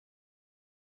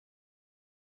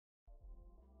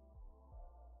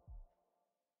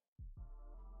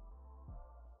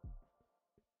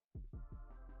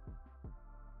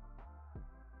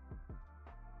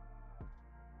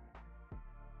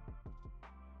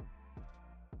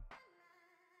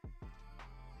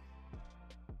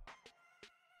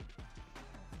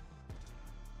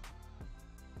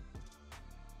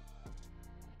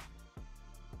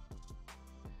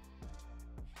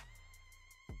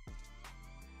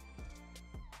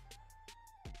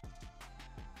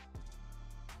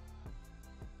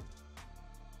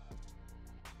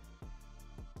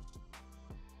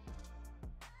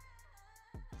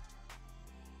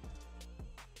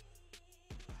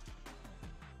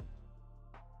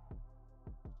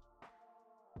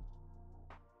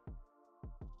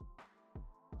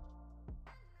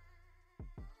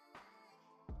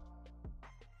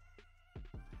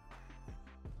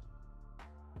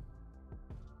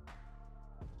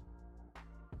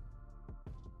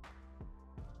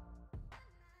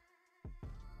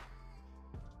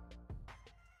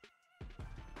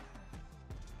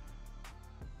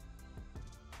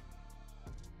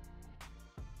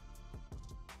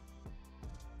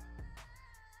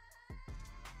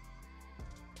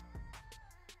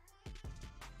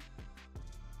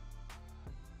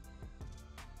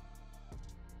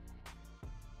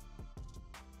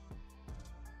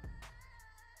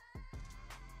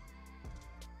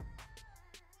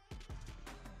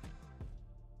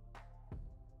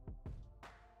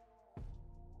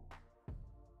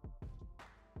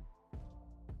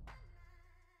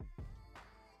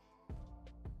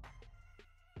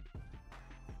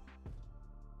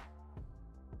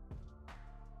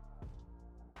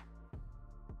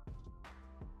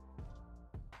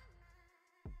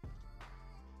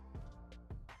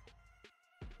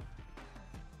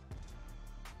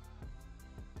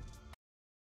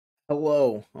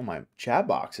Hello. Oh, my chat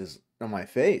box is on my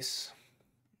face.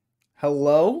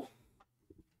 Hello?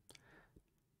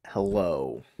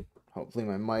 Hello. Hopefully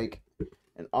my mic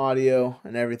and audio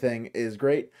and everything is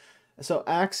great. So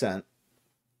accent,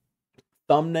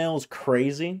 thumbnails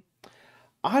crazy.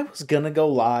 I was gonna go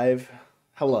live.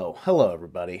 Hello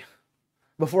everybody.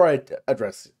 Before I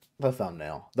address the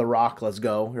thumbnail, The Rock, let's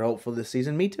go. You're hopeful this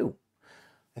season. Me too.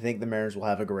 I think the Mariners will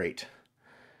have a great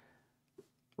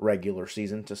regular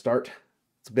season to start.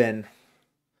 It's been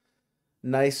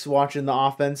nice watching the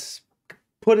offense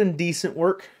put in decent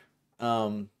work.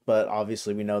 But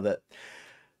obviously we know that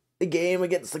the game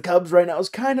against the Cubs right now has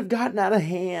kind of gotten out of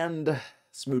hand.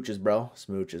 Smooches, bro.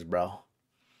 Smooches, bro.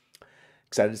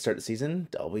 Excited to start the season.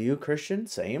 W, Christian,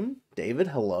 same. David,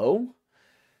 hello.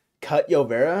 Cut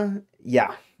Yovera.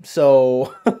 Yeah.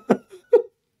 So,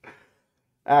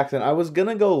 accent. I was going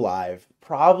to go live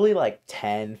probably like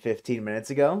 10, 15 minutes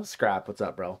ago. Scrap, what's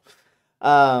up, bro?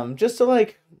 Just to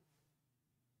like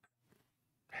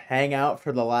hang out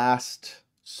for the last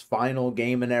final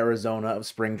game in Arizona of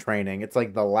spring training. It's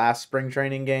like the last spring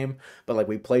training game, but like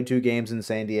we played 2 games in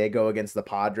San Diego against the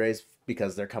Padres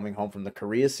because they're coming home from the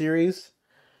Korea series.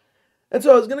 And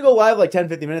so I was going to go live like 10,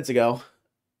 15 minutes ago,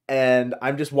 and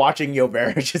I'm just watching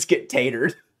Yovera just get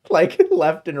tatered like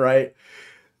left and right.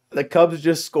 The Cubs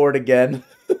just scored again.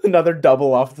 Another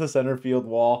double off the center field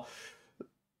wall.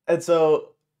 And so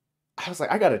I was like,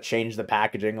 I gotta change the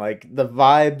packaging. Like the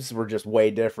vibes were just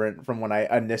way different from when I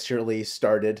initially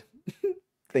started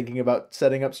thinking about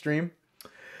setting up stream.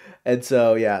 And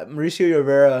so yeah, Mauricio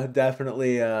Rivera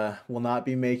definitely will not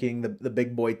be making the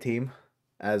big boy team,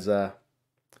 as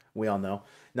we all know.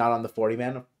 Not on the 40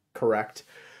 man, correct.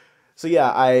 So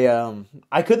yeah,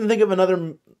 I couldn't think of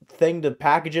another thing to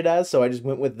package it as, so I just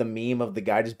went with the meme of the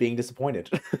guy just being disappointed.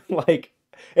 Like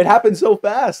it happened so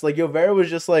fast. Like Yovera was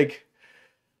just like,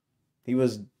 he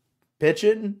was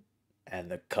pitching, and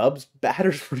the Cubs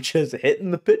batters were just hitting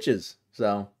the pitches.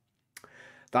 So,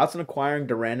 thoughts on acquiring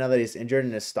Duran now that he's injured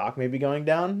and his stock may be going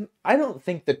down? I don't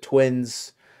think the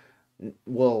Twins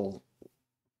will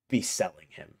be selling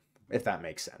him, if that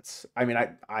makes sense. I mean,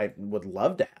 I would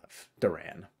love to have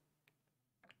Duran.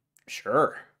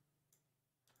 Sure.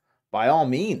 By all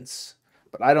means.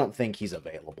 But I don't think he's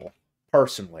available,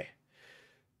 personally.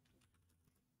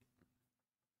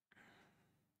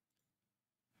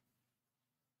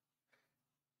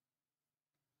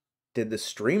 Did the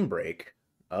stream break?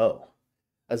 Oh.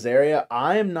 Azaria,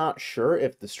 I'm not sure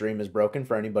if the stream is broken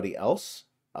for anybody else.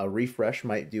 A refresh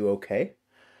might do okay.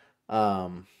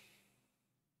 Um,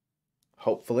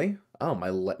 hopefully. Oh,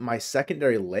 my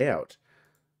secondary layout.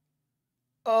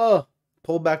 Oh,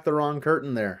 pulled back the wrong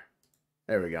curtain there.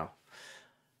 There we go.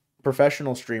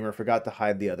 Professional streamer forgot to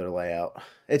hide the other layout.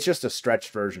 It's just a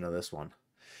stretched version of this one.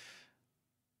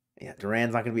 Yeah,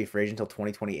 Duran's not going to be a free agent until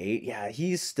 2028. Yeah,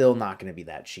 he's still not going to be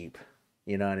that cheap.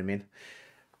 You know what I mean?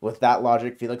 With that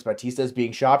logic, Felix Bautista is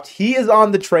being shopped. He is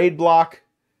on the trade block.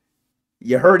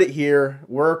 You heard it here.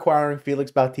 We're acquiring Felix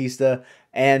Bautista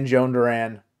and Joan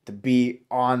Duran to be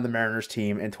on the Mariners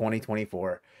team in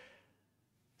 2024.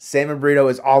 Sam Brito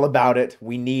is all about it.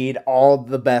 We need all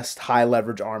the best high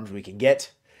leverage arms we can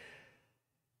get.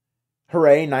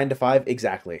 Hooray, 9-5.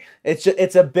 Exactly.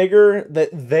 It's a bigger that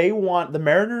they want. The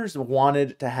Mariners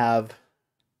wanted to have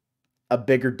a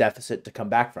bigger deficit to come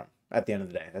back from at the end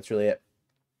of the day. That's really it.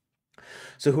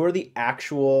 So who are the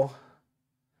actual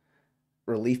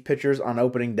relief pitchers on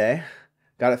opening day?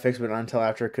 Got it fixed, but not until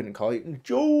after I couldn't call you.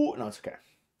 Joe. No, it's okay.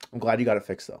 I'm glad you got it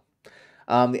fixed, though.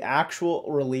 The actual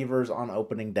relievers on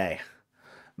opening day.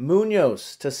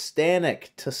 Munoz to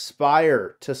Stanek to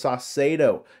Spire to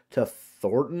Saucedo to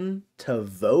Thornton to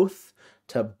Voth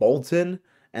to Bolton,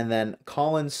 and then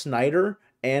Colin Snyder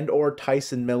and or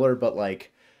Tyson Miller, but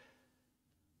like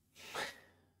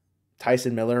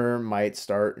Tyson Miller might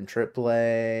start in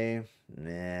AAA.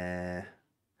 Nah.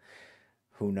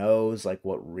 Who knows like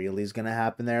what really is gonna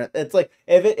happen there? It's like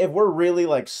if we're really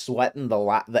like sweating the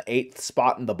 8th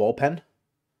spot in the bullpen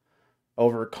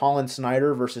over Colin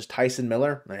Snyder versus Tyson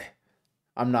Miller,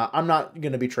 I'm not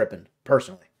gonna be tripping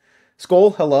personally.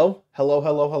 Skull, hello.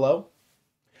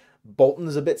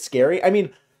 Bolton's a bit scary. I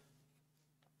mean,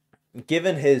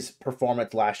 given his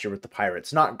performance last year with the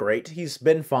Pirates, not great. He's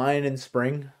been fine in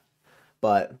spring,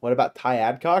 but what about Ty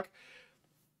Adcock?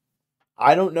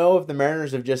 I don't know if the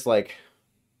Mariners have just like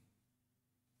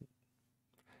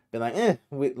been like,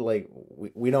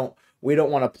 we don't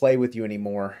want to play with you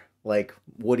anymore. Like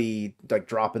Woody, like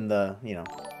dropping the,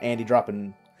 Andy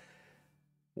dropping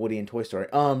Woody in Toy Story.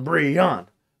 Brian.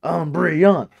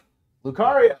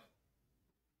 Lucario.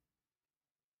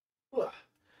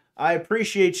 I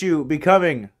appreciate you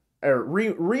becoming or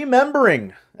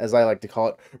remembering, as I like to call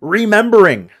it,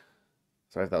 remembering.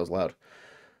 Sorry if that was loud.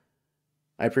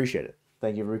 I appreciate it.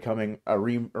 Thank you for becoming a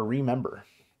remember.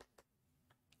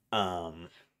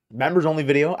 Members only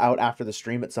video out after the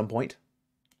stream at some point.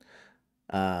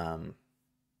 So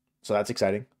that's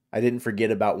exciting. I didn't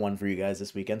forget about one for you guys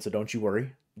this weekend, so don't you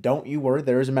worry. Don't you worry.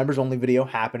 There is a members only video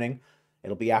happening.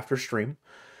 It'll be after stream.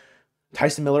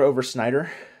 Tyson Miller over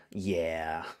Snyder.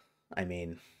 Yeah. I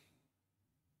mean,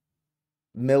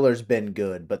 Miller's been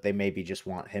good, but they maybe just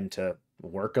want him to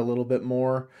work a little bit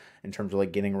more in terms of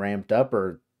like getting ramped up,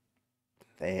 or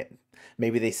they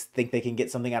think they can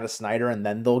get something out of Snyder and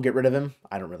then they'll get rid of him.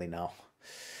 I don't really know.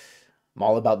 I'm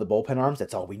all about the bullpen arms.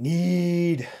 That's all we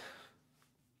need.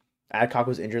 Adcock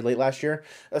was injured late last year.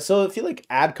 So I feel like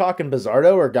Adcock and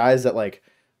Bizzardo are guys that, like,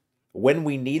 when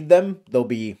we need them, they'll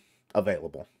be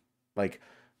available. Like,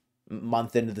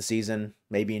 month into the season,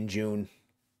 maybe in June.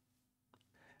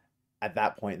 At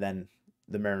that point, then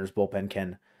the Mariners bullpen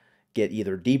can get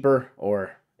either deeper,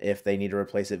 or if they need to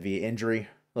replace it via injury,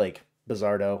 like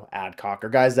Bizzardo, Adcock, or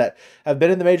guys that have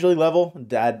been in the major league level,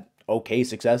 had okay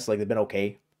success, like they've been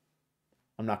okay.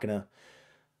 I'm not going to...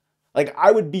 Like,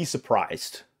 I would be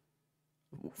surprised,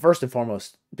 first and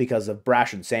foremost, because of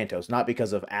Brash and Santos, not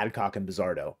because of Adcock and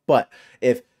Bizzardo. But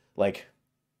if, like,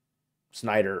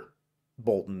 Snyder,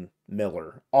 Bolton,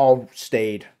 Miller all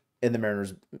stayed in the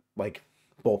Mariners, like,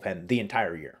 bullpen the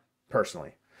entire year,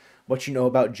 personally. What you know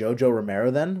about Jojo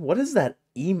Romero, then? What is that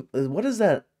what is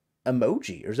that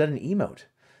emoji? Or is that an emote?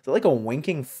 Is it like a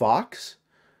winking fox?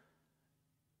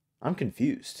 I'm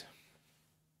confused.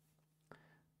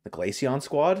 The Glaceon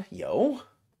squad? Yo.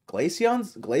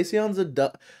 Glaceon's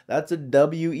that's a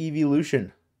W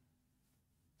evolution.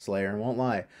 Slayer, won't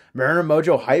lie. Mariner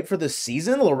Mojo hype for the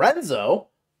season? Lorenzo?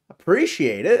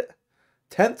 Appreciate it.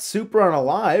 10th super on a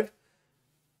live.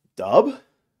 Dub?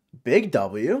 Big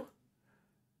W.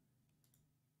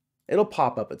 It'll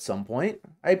pop up at some point.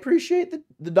 I appreciate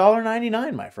the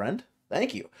 $1.99, my friend.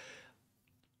 Thank you.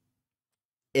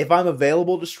 If I'm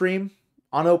available to stream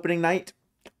on opening night,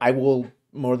 I will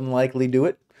more than likely do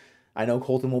it. I know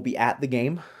Colton will be at the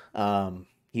game.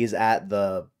 He's at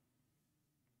the...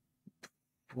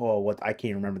 Well, I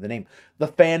can't remember the name. The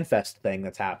Fan Fest thing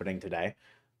that's happening today.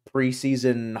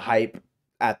 Preseason hype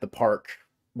at the park.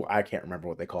 I can't remember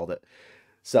what they called it.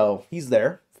 So he's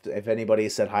there. If anybody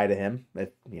said hi to him, if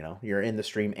you know you're in the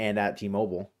stream and at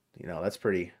T-Mobile, you know that's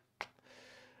pretty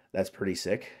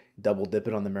sick. Double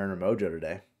dipping on the Mariner Mojo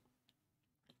today.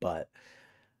 But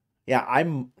yeah,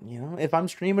 if I'm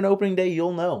streaming opening day,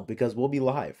 you'll know because we'll be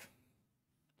live.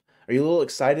 Are you a little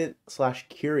excited /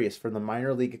 curious for the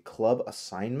minor league club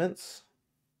assignments?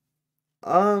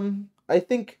 I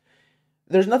think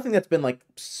there's nothing that's been like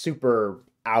super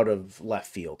out of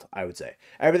left field, I would say.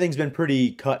 Everything's been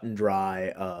pretty cut and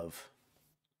dry of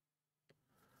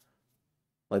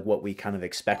like what we kind of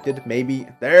expected. Maybe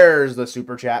there's the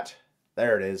super chat.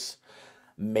 There it is.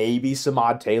 Maybe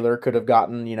Samad Taylor could have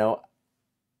gotten,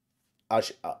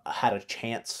 had a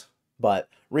chance, but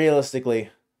realistically,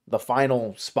 the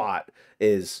final spot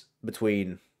is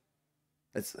between...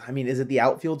 is it the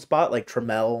outfield spot? Like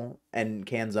Trammell and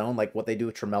Canzone, like what they do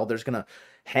with Trammell, they're just going to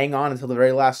hang on until the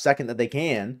very last second that they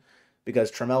can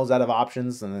because Trammell's out of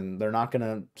options, and then they're not going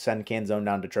to send Canzone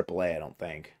down to AAA, I don't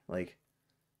think. Like,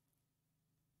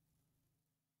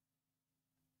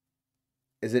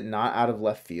 is it not out of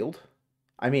left field?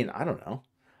 I mean, I don't know.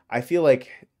 I feel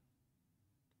like...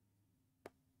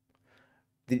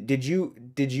 Did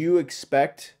you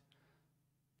expect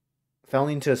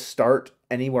Felling to start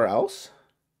anywhere else?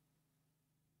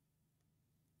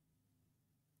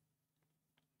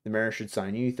 The Mariners should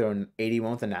sign you. You throw an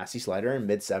 81 with a nasty slider in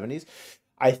mid-70s.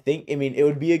 It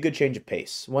would be a good change of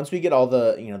pace. Once we get all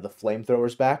the, the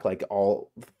flamethrowers back, like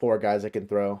all 4 guys that can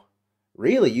throw.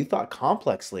 Really? You thought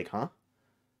Complex League, huh?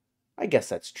 I guess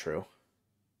that's true.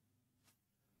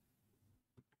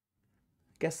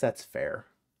 I guess that's fair.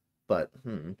 But,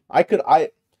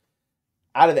 out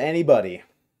of anybody,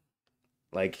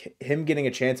 like, him getting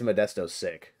a chance in Modesto's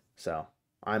sick. So,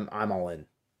 I'm all in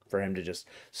for him to just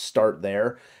start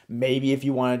there. Maybe if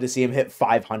you wanted to see him hit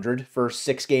 500 for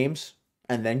 6 games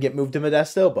and then get moved to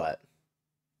Modesto, but...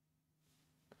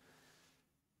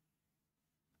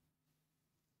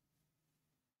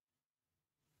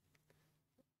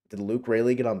 Did Luke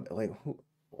Rayleigh get on... Like, who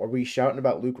are we shouting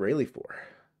about Luke Rayleigh for?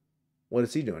 What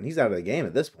is he doing? He's out of the game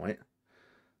at this point.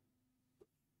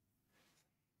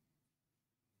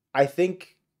 I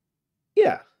think,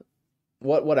 yeah,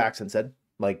 what Axon said.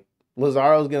 Like,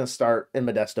 Lazaro's going to start in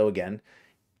Modesto again.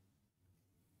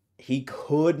 he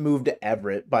could move to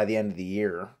Everett by the end of the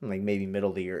year, like maybe middle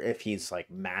of the year if he's like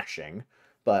mashing,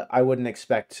 but I wouldn't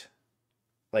expect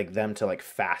like them to like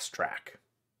fast track,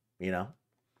 you know?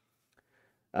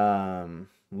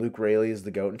 Luke Rayleigh is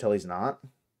the GOAT until he's not.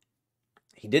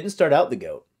 He didn't start out the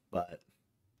GOAT, but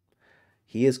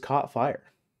he has caught fire.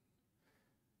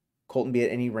 Colton be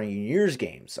at any Rainiers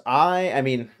games. I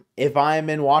mean, if I'm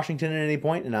in Washington at any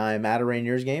point and I'm at a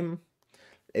Rainiers game,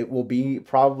 it will be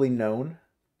probably known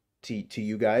to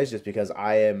you guys just because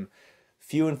I am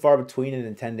few and far between in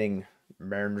attending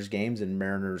Mariners games and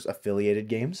Mariners affiliated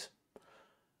games.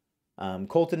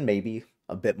 Colton maybe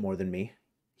a bit more than me.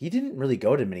 He didn't really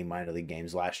go to many minor league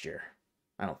games last year.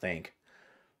 I don't think.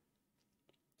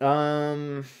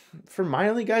 For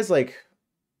minor league guys like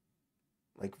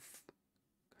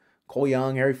Cole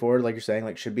Young, Harry Ford, like you're saying,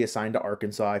 like should be assigned to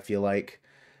Arkansas. I feel like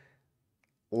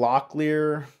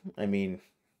Locklear, I mean,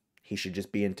 he should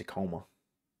just be in Tacoma.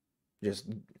 Just,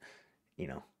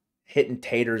 hitting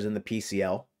taters in the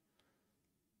PCL.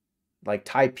 Like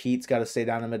Ty Pete's got to stay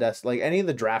down in Modesto. Like any of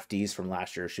the draftees from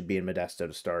last year should be in Modesto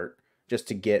to start just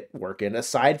to get work in.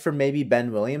 Aside from maybe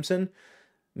Ben Williamson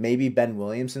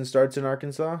starts in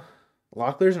Arkansas.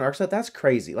 Locklear's in Arkansas. That's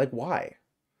crazy. Like why?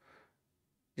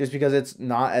 Just because it's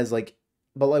not as like,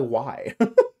 but like why?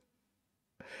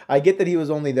 I get that he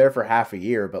was only there for half a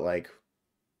year, but like,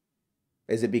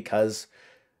 is it because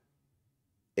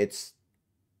it's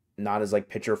not as like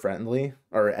pitcher friendly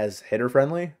or as hitter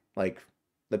friendly? Like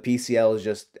the PCL is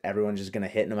just everyone's just gonna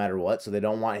hit no matter what, so they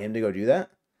don't want him to go do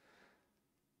that.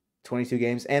 22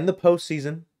 games and the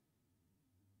postseason.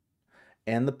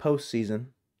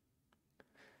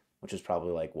 Which is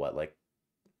probably like what, like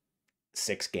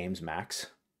 6 games max.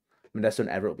 Modesto and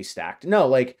Everett will be stacked. No,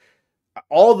 like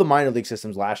all the minor league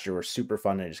systems last year were super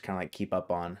fun to just kind of like keep up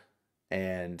on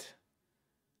and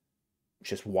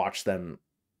just watch them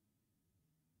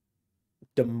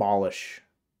demolish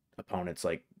opponents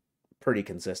like pretty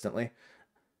consistently.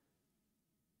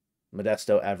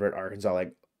 Modesto, Everett, Arkansas,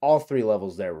 like all 3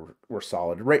 levels there were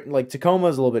solid. Right, like Tacoma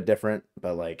is a little bit different,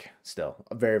 but like still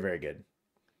very, very good.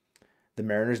 The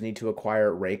Mariners need to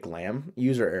acquire Rake Lamb.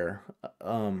 User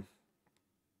error.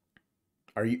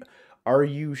 Are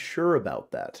you sure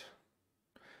about that?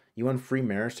 You won free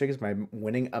Mariners tickets by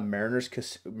winning a Mariners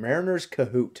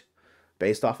Kahoot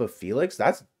based off of Felix.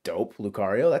 That's dope,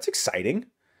 Lucario. That's exciting.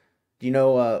 Do you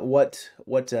know what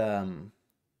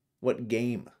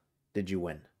game did you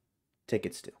win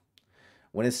tickets to?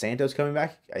 When is Santos coming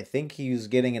back? I think he's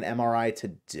getting an MRI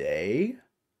today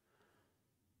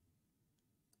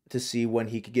to see when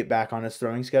he could get back on his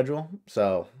throwing schedule.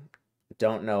 So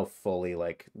don't know fully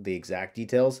like the exact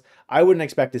details. I wouldn't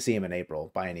expect to see him in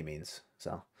April by any means.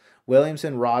 So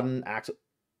Williamson, Rodden, Axel.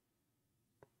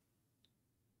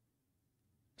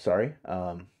 Sorry.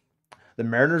 The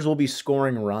Mariners will be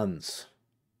scoring runs.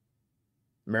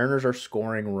 Mariners are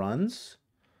scoring runs.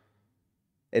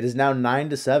 It is now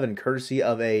 9-7, courtesy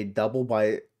of a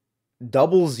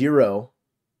double zero.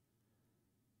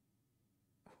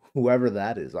 Whoever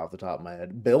that is off the top of my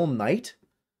head. Bill Knight?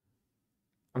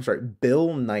 I'm sorry,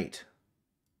 Bill Knight.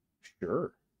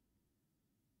 Sure.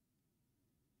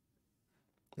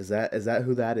 Is that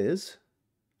who that is?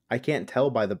 I can't tell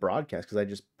by the broadcast because I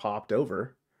just popped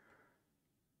over.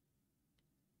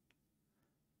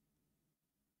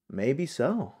 Maybe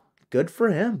so. Good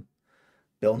for him.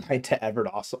 Bill Knight to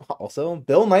Everett also.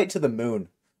 Bill Knight to the moon.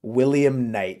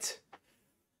 William Knight.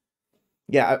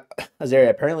 Yeah, Azaria,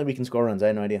 apparently we can score runs. I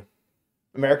had no idea.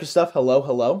 America stuff,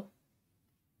 hello.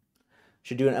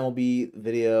 Should do an MLB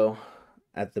video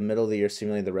at the middle of the year,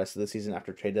 simulating the rest of the season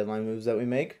after trade deadline moves that we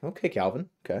make. Okay, Calvin.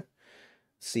 Okay.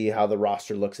 See how the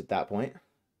roster looks at that point.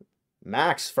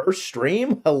 Max, first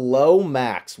stream? Hello,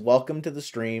 Max. Welcome to the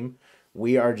stream.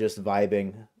 We are just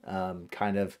vibing,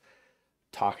 kind of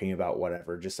talking about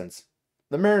whatever, just since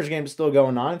the Mariners game is still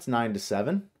going on. It's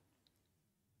 9-7.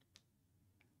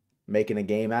 Making a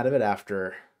game out of it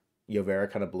after Yovera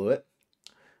kind of blew it.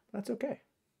 That's okay.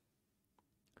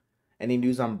 Any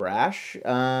news on Brash?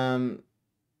 There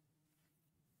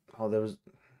was,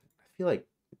 I feel like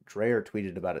Dreyer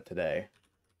tweeted about it today.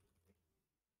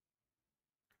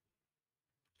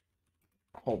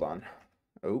 Hold on.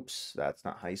 Oops, that's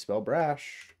not how you spell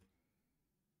Brash.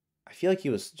 I feel like he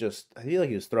was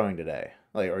throwing today,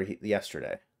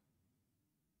 yesterday.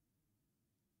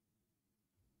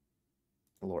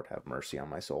 Lord have mercy on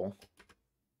my soul.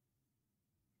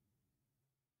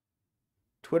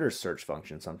 Twitter's search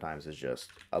function sometimes is just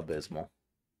abysmal.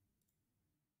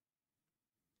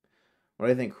 What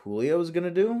do I think Julio's going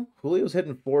to do? Julio's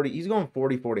hitting 40. He's going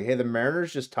 40-40. Hey, the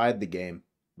Mariners just tied the game,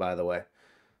 by the way.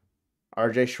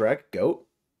 RJ Shrek, GOAT.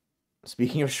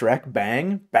 Speaking of Shrek,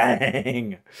 bang,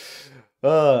 bang.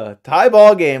 Tie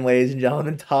ball game, ladies and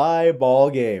gentlemen. Tie ball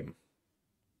game.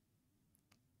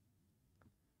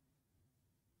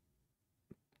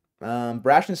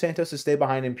 Brash and Santos to stay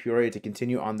behind in Peoria to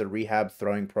continue on the rehab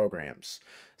throwing programs.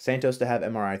 Santos to have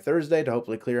MRI Thursday to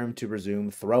hopefully clear him to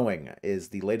resume throwing is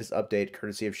the latest update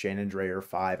courtesy of Shannon Dreyer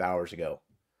 5 hours ago,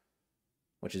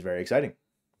 which is very exciting.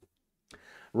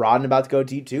 Rodden about to go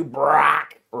deep too.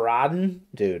 Brock Rodden,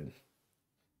 dude.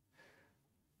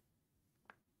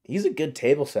 He's a good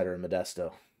table setter in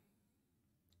Modesto.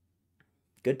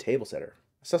 Good table setter.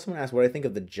 I saw someone ask what I think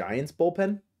of the Giants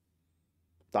bullpen.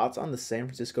 Thoughts on the San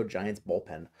Francisco Giants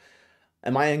bullpen?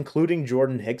 Am I including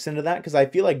Jordan Hicks into that? Because I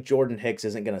feel like Jordan Hicks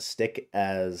isn't going to stick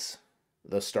as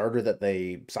the starter that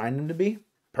they signed him to be,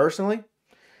 personally.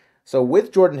 So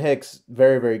with Jordan Hicks,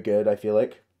 very, very good, I feel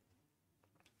like.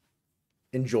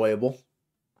 Enjoyable.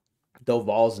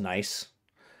 Doval's nice.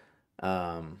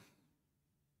 Rodden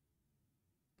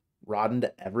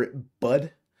to Everett.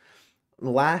 Bud.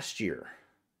 Last year,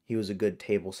 he was a good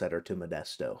table setter to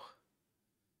Modesto.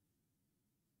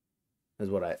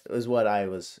 Is what I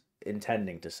was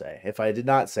intending to say. If I did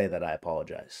not say that, I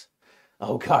apologize.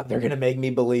 Oh God, they're gonna make me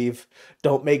believe.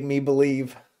 Don't make me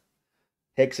believe.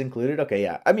 Hicks included. Okay,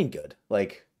 yeah. I mean, good.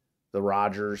 Like the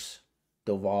Rogers,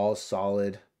 Doval,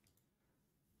 solid.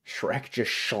 Shrek just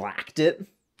schlacked it.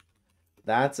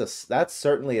 That's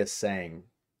certainly a saying,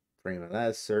 Freeman.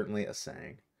 That is certainly a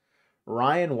saying.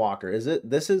 Ryan Walker. Is it?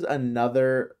 This is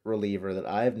another reliever that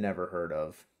I've never heard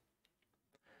of.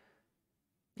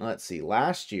 Let's see.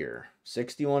 Last year,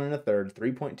 61 and a third,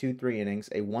 3.23 innings,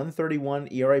 a 131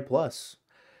 ERA plus.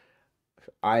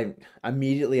 I'm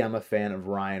a fan of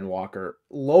Ryan Walker.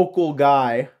 Local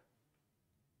guy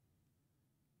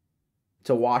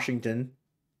to Washington.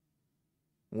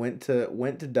 Went to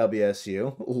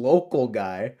WSU. Local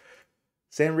guy.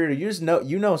 San Marino,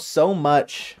 you know so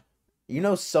much. You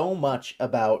know so much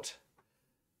about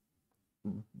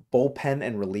bullpen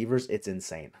and relievers. It's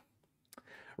insane.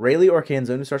 Rayleigh or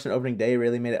Canzone who starts an opening day.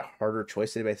 Rayleigh made it a harder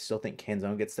choice today, but I still think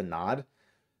Canzone gets the nod.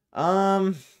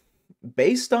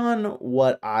 Based on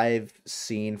what I've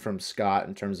seen from Scott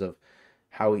in terms of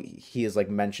how he is like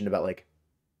mentioned about like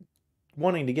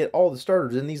wanting to get all the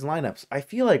starters in these lineups, I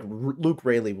feel like Luke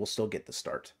Rayleigh will still get the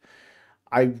start.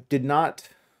 I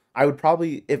would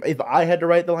probably, if I had to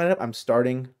write the lineup, I'm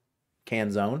starting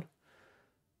Canzone,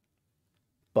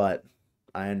 but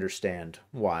I understand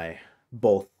why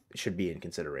both should be in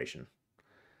consideration.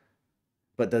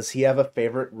 But does he have a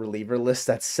favorite reliever list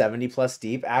that's 70 plus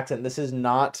deep? Accent, this is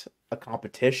not a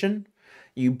competition.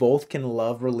 You both can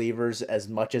love relievers as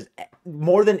much as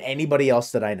more than anybody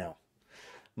else that I know.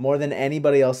 More than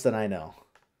anybody else that I know.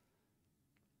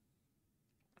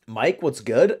 Mike, what's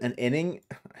good? An inning.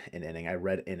 I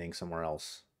read inning somewhere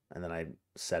else, and then I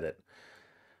said it.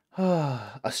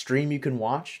 A stream you can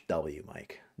watch? W,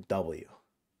 Mike. W.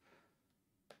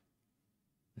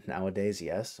 Nowadays,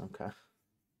 yes. Okay.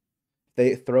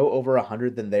 They throw over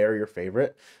 100, then they are your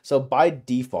favorite. So by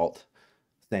default,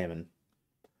 Salmon,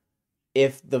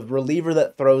 if the reliever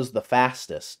that throws the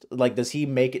fastest, like, does he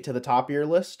make it to the top of your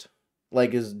list?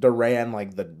 Like, is Duran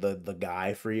like the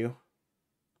guy for you?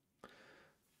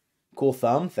 Cool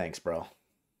thumb? Thanks, bro.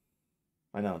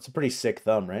 I know, it's a pretty sick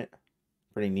thumb, right?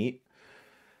 Pretty neat.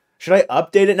 Should I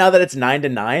update it now that it's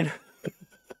 9-9?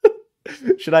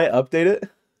 Should I update it?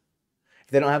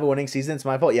 If they don't have a winning season, it's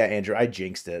my fault. Yeah, Andrew, I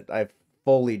jinxed it. I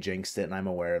fully jinxed it, and I'm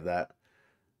aware of that.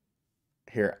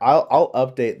 Here, I'll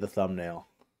update the thumbnail.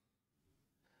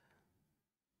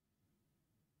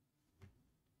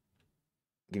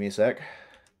 Give me a sec.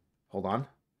 Hold on.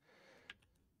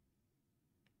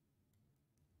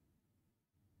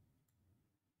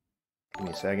 Give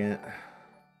me a second.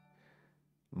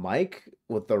 Mike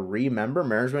with the remember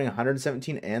Mariners winning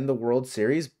 117 and the World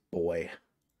Series. Boy.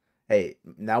 Hey,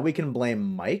 now we can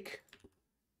blame Mike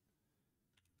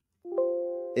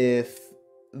if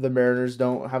the Mariners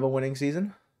don't have a winning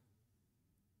season.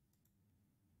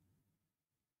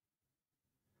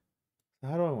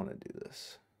 How do I want to do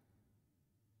this?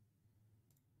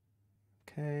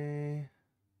 Okay.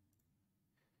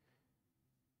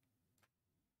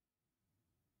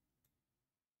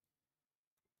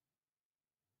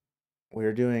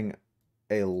 We're doing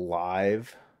a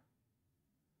live.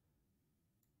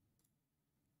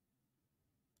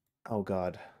 Oh,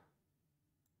 God.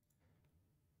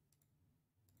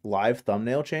 Live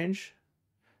thumbnail change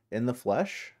in the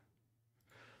flesh.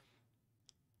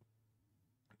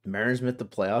 Mariners missed the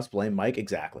playoffs. Blame Mike.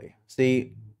 Exactly.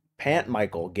 See, Pant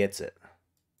Michael gets it.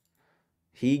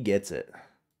 He gets it.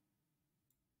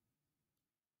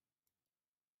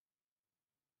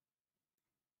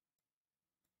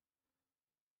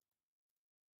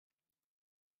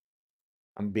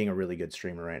 I'm being a really good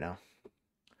streamer right now.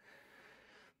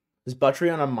 Is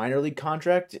Buttrey on a minor league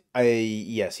contract?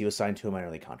 Yes, he was signed to a minor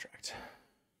league contract.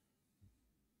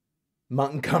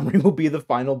 Montgomery will be the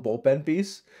final bullpen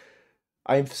piece.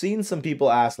 I've seen some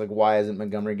people ask, like, why hasn't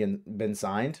Montgomery been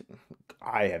signed?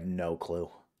 I have no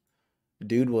clue.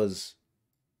 Dude was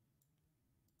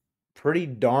pretty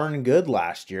darn good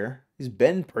last year. He's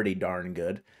been pretty darn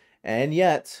good. And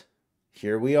yet,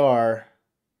 here we are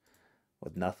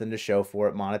with nothing to show for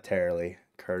it monetarily,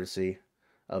 courtesy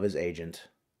of his agent,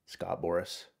 Scott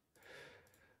Boras.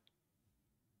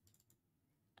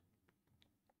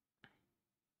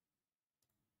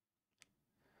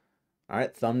 All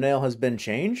right, thumbnail has been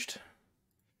changed.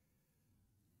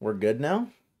 We're good now.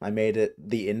 I made it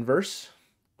the inverse.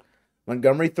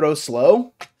 Montgomery throws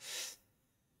slow.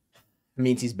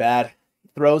 Means he's bad.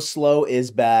 Throws slow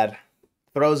is bad.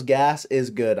 Throws gas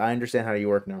is good. I understand how you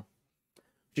work now.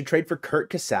 Did you trade for Kurt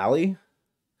Casale?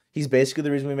 He's basically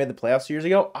the reason we made the playoffs 2 years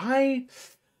ago. I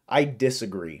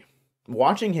disagree.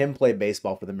 Watching him play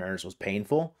baseball for the Mariners was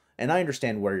painful, and I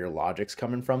understand where your logic's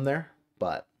coming from there,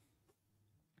 but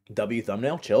W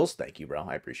thumbnail, chills. Thank you, bro.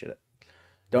 I appreciate it.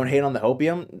 Don't hate on the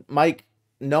hopium. Mike,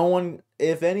 no one,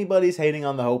 if anybody's hating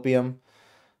on the hopium,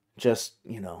 just,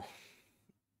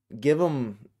 give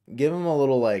them a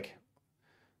little, like,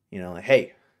 like,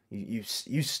 hey, you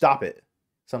stop it.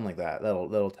 Something like that.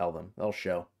 That'll tell them. That'll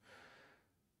show.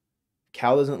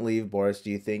 Cal doesn't leave, Boris.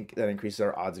 Do you think that increases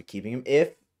our odds of keeping him?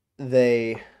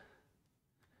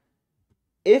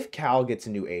 If Cal gets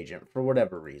a new agent for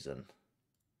whatever reason,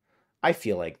 I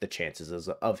feel like the chances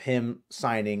of him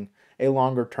signing a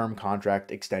longer term contract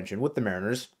extension with the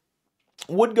Mariners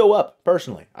would go up,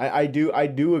 personally. I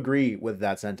do agree with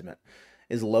that sentiment.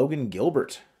 Is Logan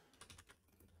Gilbert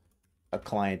a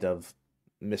client of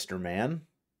Mr. Man?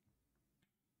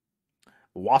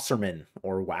 Wasserman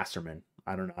or Wasserman.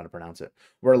 I don't know how to pronounce it.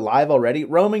 We're live already.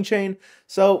 Roaming chain.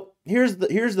 So here's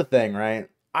the thing, right?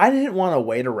 I didn't want to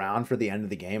wait around for the end of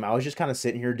the game. I was just kind of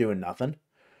sitting here doing nothing.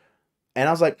 And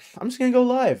I was like, I'm just going to go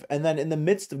live. And then in the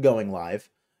midst of going live,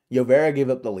 Yovera gave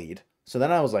up the lead. So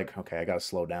then I was like, okay, I got to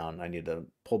slow down. I need to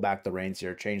pull back the reins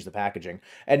here, change the packaging.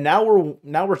 And now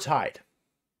we're tied.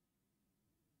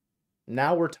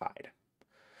 Now we're tied.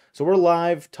 So we're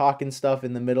live talking stuff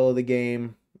in the middle of the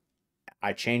game.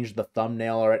 I changed the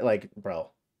thumbnail already. Like, bro,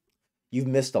 you've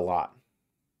missed a lot.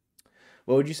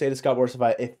 What would you say to Scott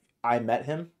Boras if I met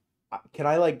him? Can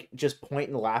I, like, just point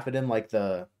and laugh at him like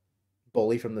the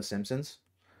bully from The Simpsons?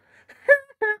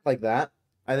 Like that?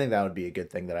 I think that would be a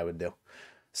good thing that I would do.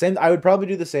 I would probably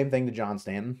do the same thing to John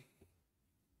Stanton.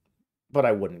 But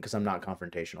I wouldn't, because I'm not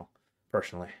confrontational,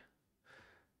 personally.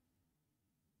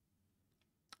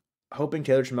 Hoping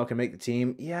Taylor Trammell can make the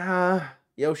team. Yeah.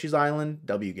 Yoshi's Island,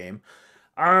 W game.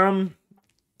 I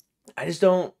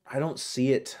don't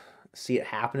see it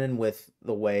happening with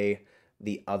the way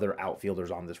the other outfielders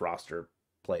on this roster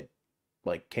played.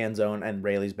 Like, Canzone and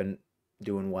Rayleigh's been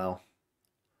doing well.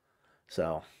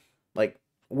 So, like,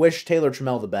 wish Taylor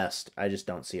Trammell the best. I just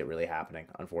don't see it really happening,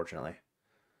 unfortunately.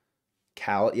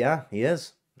 Cal, yeah, he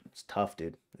is. It's tough,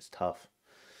 dude. It's tough.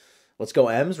 Let's go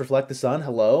M's. Reflect the Sun.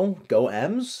 Hello. Go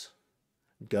M's.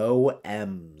 Go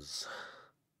M's.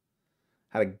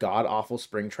 Had a god-awful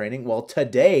spring training. Well,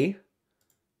 today,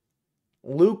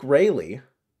 Luke Rayleigh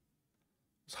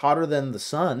was hotter than the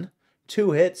sun.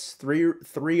 2 hits, 3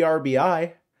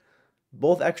 RBI,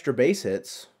 both extra base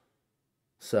hits.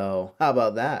 So, how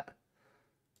about that?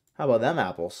 How about them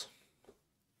apples?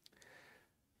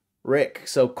 Rick,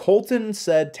 so Colton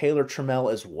said Taylor Trammell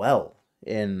as well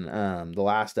in the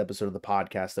last episode of the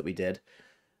podcast that we did.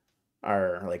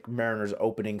 Our, like, Mariners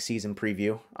opening season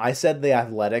preview. I said the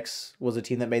Athletics was a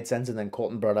team that made sense, and then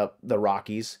Colton brought up the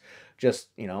Rockies. Just,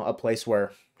 a place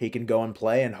where he can go and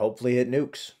play and hopefully hit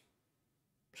nukes.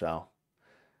 So,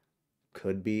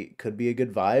 could be a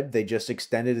good vibe. They just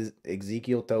extended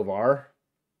Ezekiel Tovar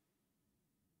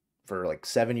for like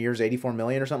 7 years, $84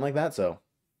 million or something like that. So,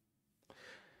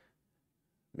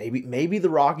 maybe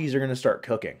the Rockies are going to start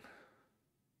cooking.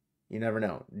 You never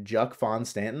know. Juck Fawn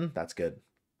Stanton, that's good.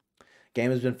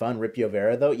 Game has been fun. Rip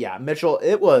Yovera, though. Yeah, Mitchell,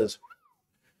 it was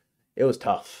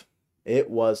tough. It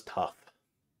was tough.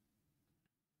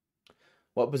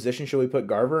 What position should we put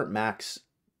Garver? Max,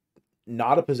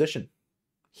 not a position.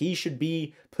 He should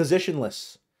be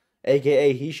positionless,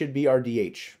 a.k.a. he should be our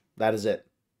DH. That is it.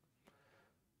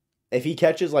 If he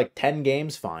catches like 10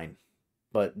 games, fine.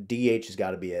 But DH has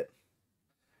got to be it.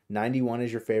 91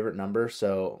 is your favorite number,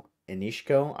 so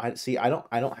Inishko.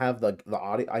 I don't have the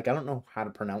audio. Like, I don't know how to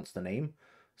pronounce the name,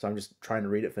 so I'm just trying to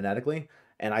read it phonetically.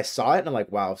 And I saw it and I'm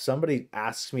like, wow, if somebody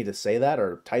asks me to say that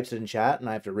or types it in chat and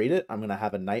I have to read it, I'm gonna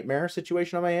have a nightmare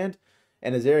situation on my hand.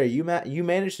 And Azaria, you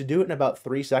managed to do it in about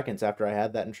 3 seconds after I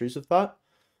had that intrusive thought.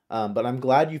 But I'm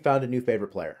glad you found a new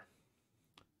favorite player.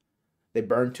 They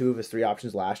burned 2 of his 3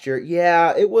 options last year.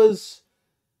 Yeah, it was.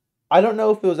 I don't know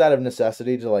if it was out of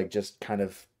necessity to like just kind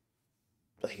of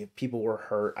like if people were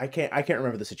hurt. I can't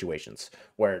remember the situations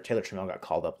where Taylor Trammell got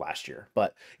called up last year.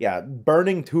 But yeah,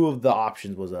 burning 2 of the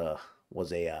options was a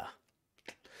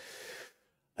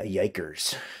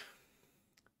yikers.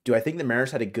 Do I think the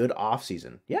Mariners had a good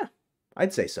offseason? Yeah,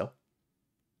 I'd say so.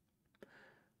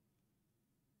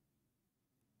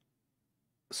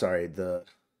 Sorry, the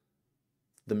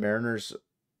Mariners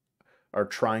are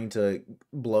trying to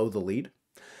blow the lead.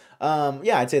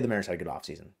 Yeah, I'd say the Mariners had a good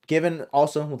offseason. Given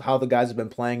also with how the guys have been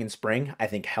playing in spring, I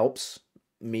think helps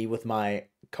me with my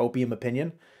copium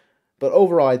opinion. But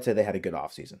overall, I'd say they had a good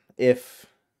offseason. If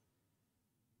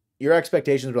your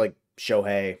expectations were like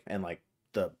Shohei and like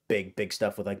the big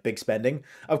stuff with like big spending,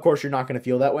 of course you're not going to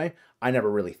feel that way. I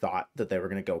never really thought that they were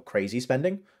going to go crazy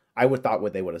spending. I would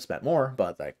thought they would have spent more,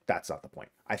 but like that's not the point.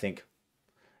 I think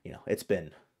it's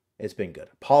been good.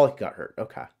 Pollock got hurt.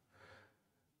 Okay.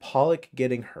 Pollock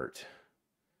getting hurt.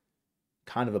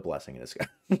 Kind of a blessing in disguise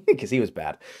because he was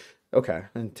bad. Okay.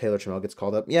 And Taylor Trammell gets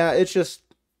called up. Yeah, it's just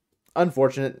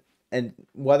unfortunate. And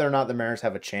whether or not the Mariners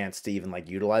have a chance to even like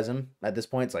utilize him at this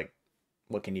point, it's like,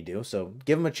 what can you do? So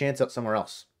give him a chance out somewhere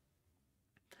else.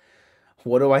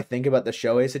 What do I think about the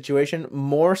Shohei situation?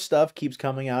 More stuff keeps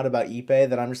coming out about Ippei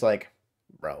that I'm just like,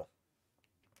 bro,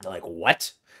 like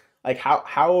what? Like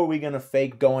how are we gonna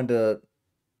fake going to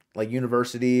like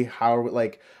university? How are we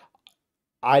like?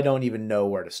 I don't even know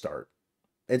where to start.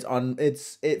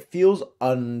 It feels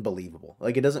unbelievable.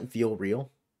 Like it doesn't feel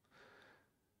real.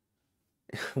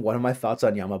 One of my thoughts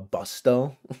on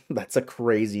Yamabusto. That's a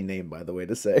crazy name, by the way,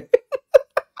 to say.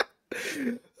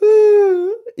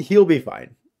 He'll be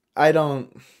fine.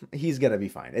 He's gonna be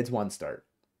fine. It's one start.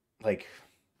 Like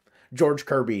George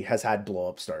Kirby has had blow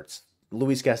up starts.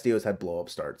 Luis Castillo's had blow up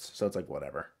starts. So it's like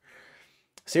whatever.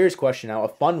 Serious question now, a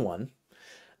fun one.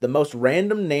 The most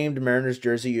random named Mariners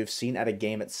jersey you've seen at a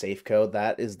game at Safeco.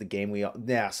 That is the game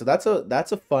yeah. So that's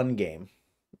a fun game.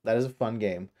 That is a fun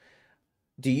game.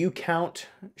 Do you count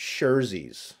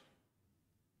jerseys,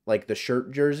 like the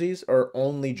shirt jerseys, or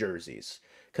only jerseys?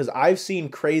 Because I've seen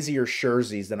crazier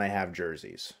jerseys than I have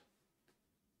jerseys.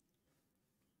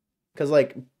 Because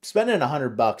like spending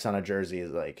 $100 on a jersey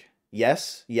is like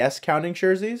yes, counting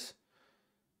jerseys.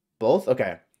 Both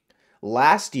okay.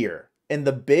 Last year in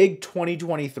the big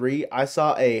 2023, I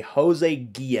saw a Jose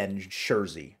Guillen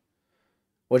jersey,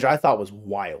 which I thought was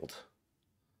wild.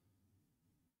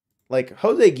 Like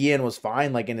Jose Guillen was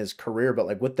fine like in his career, but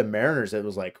like with the Mariners, it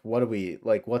was like,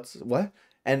 what?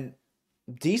 And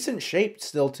decent shape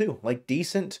still too. Like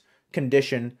decent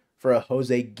condition for a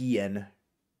Jose Guillen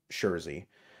jersey.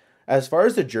 As far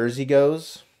as the jersey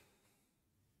goes,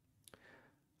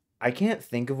 I can't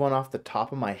think of one off the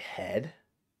top of my head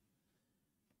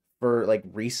for like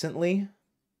recently.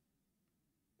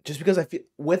 Just because I feel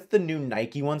with the new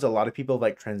Nike ones, a lot of people have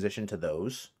like transitioned to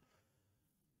those.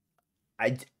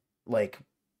 I like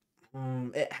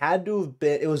it had to have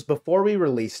been, it was before we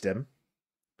released him.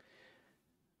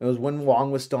 It was when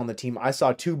Wong was still on the team. I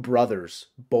saw 2 brothers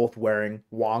both wearing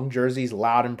Wong jerseys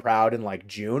loud and proud in like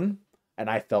June, and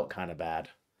I felt kind of bad.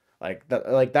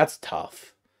 That's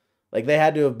tough. Like they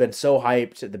had to have been so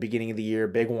hyped at the beginning of the year,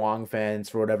 big Wong fans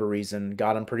for whatever reason,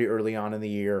 got him pretty early on in the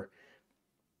year.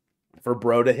 For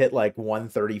bro to hit like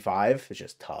 135, it's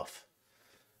just tough.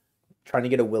 Trying to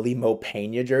get a Willie Mo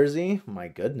Pena jersey, my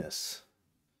goodness.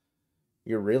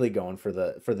 You're really going for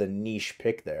the niche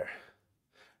pick there.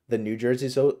 The new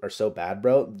jerseys are so bad,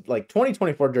 bro. Like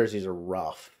 2024 jerseys are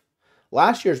rough.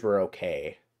 Last year's were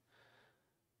okay.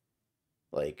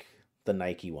 Like the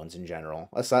Nike ones in general.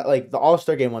 Aside like the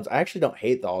All-Star Game ones, I actually don't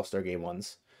hate the All-Star Game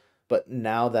ones. But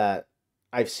now that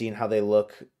I've seen how they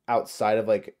look outside of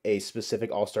like a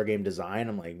specific All-Star Game design,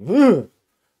 I'm like, ugh,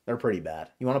 they're pretty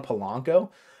bad. You want a Polanco?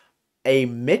 A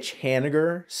Mitch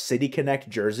Haniger City Connect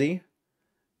jersey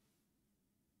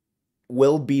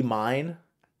will be mine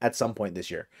at some point this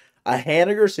year. A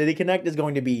Haniger City Connect is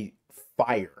going to be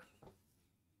fire.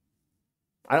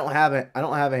 I don't have a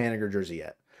Haniger jersey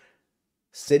yet.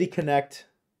 City Connect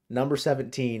number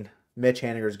 17. Mitch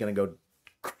Haniger is going to go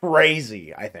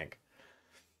crazy, I think.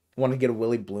 Want to get a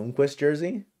Willie Bloomquist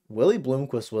jersey? Willie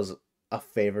Bloomquist was a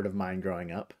favorite of mine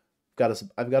growing up.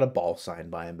 I've got a ball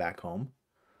signed by him back home.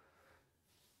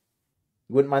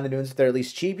 Wouldn't mind the doing if they're at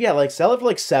least cheap. Yeah, like sell it for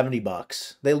like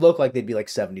 $70. They look like they'd be like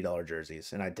 $70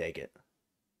 jerseys, and I'd take it.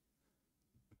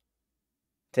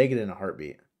 Take it in a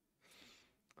heartbeat.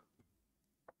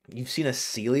 You've seen a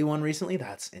Sealy one recently?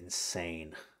 That's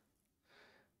insane.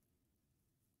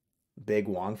 Big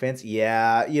Wong fans?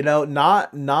 Yeah,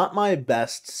 not my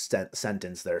best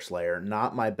sentence there, Slayer.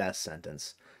 Not my best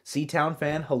sentence. Seatown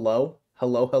fan, hello?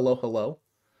 Hello, hello, hello.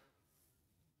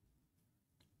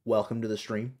 Welcome to the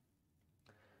stream.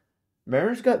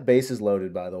 Mariners got bases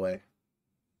loaded, by the way.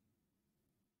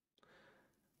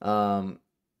 Azaria,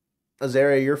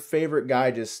 your favorite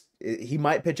guy he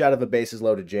might pitch out of a bases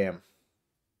loaded jam.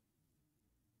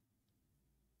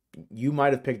 You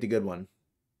might have picked a good one.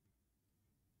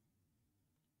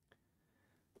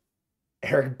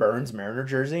 Eric Burns Mariner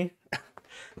jersey.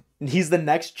 He's the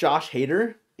next Josh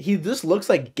Hader. He just looks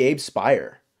like Gabe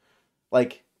Spire.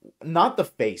 Like, not the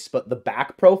face, but the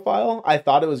back profile. I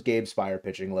thought it was Gabe Spire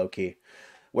pitching low key.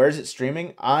 Where is it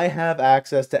streaming? I have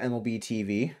access to MLB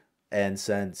TV, and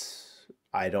since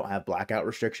I don't have blackout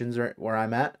restrictions where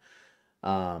I'm at,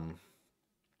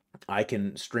 I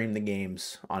can stream the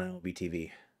games on MLB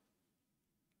TV.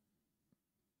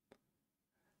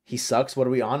 He sucks. What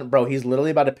are we on? Bro, he's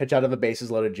literally about to pitch out of a bases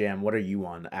loaded jam. What are you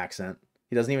on, Accent?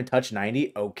 He doesn't even touch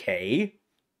 90? Okay.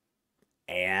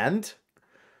 And?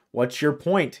 What's your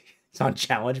point? He's on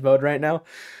challenge mode right now.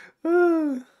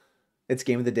 It's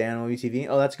game of the day on MLB TV.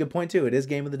 Oh, that's a good point, too. It is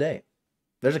game of the day.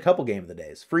 There's a couple game of the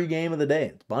days. Free game of the day.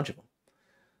 It's a bunch of them.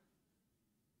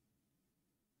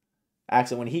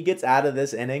 Accent, when he gets out of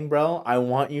this inning, bro, I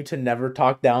want you to never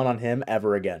talk down on him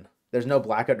ever again. There's no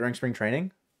blackout during spring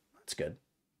training? That's good.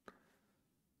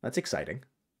 That's exciting.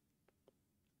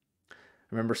 I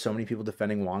remember so many people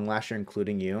defending Wong last year,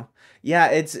 including you. Yeah,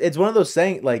 it's one of those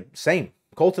saying, like, same.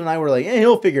 Colton and I were like,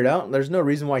 he'll figure it out. There's no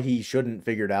reason why he shouldn't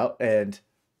figure it out. And,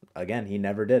 again, he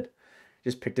never did.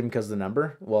 Just picked him because of the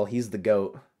number. Well, he's the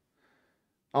GOAT.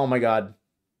 Oh, my God.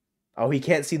 Oh, he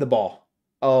can't see the ball.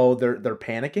 Oh, they're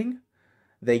panicking?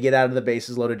 They get out of the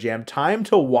bases loaded jam. Time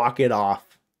to walk it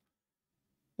off,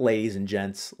 ladies and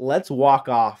gents. Let's walk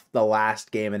off the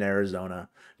last game in Arizona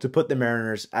to put the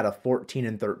Mariners at a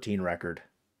 14-13 record.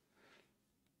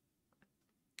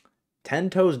 10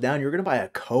 toes down. You're gonna buy a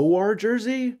Kowar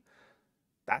jersey?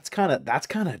 That's kind of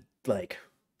like,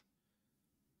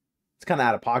 it's kind of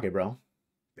out of pocket, bro.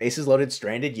 Bases loaded,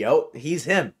 stranded. Yo, he's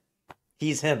him.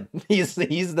 He's him. He's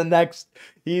the next.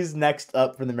 He's next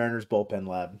up for the Mariners bullpen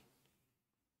lab.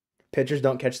 Pitchers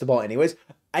don't catch the ball anyways.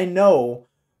 I know,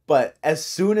 but as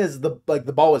soon as the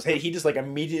ball was hit, he just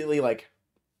immediately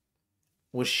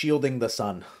was shielding the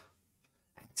sun.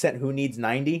 Accent, who needs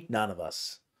 90? None of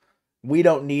us. We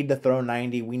don't need to throw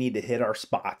 90. We need to hit our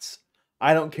spots.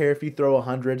 I don't care if you throw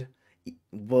 100.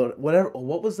 Whatever.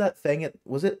 What was that thing?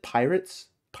 Was it Pirates?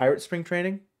 Pirate spring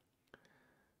training?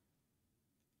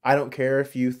 I don't care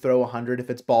if you throw 100 if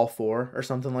it's ball 4 or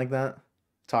something like that.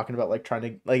 Talking about trying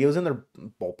to it was in their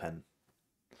bullpen.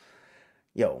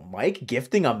 Yo, Mike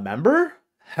gifting a member?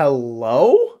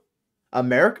 Hello?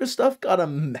 America Stuff got a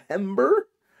member?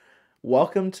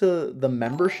 Welcome to the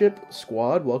membership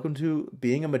squad. Welcome to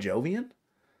being a Mojovian.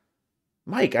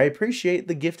 Mike, I appreciate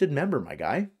the gifted member, my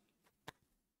guy.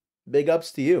 Big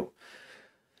ups to you.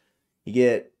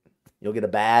 You'll get a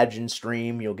badge in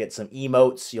stream. You'll get some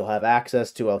emotes. You'll have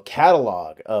access to a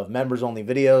catalog of members-only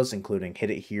videos, including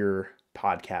Hit It Here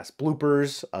podcast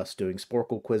bloopers, us doing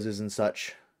Sporkle quizzes and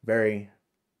such. Very,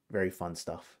 very fun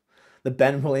stuff. The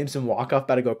Ben Williamson walk-off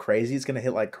about to go crazy. It's going to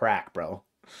hit like crack, bro.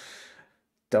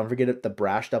 Don't forget the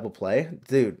brash double play.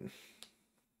 Dude.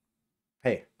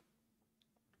 Hey.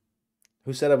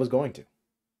 Who said I was going to?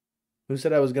 Who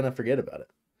said I was going to forget about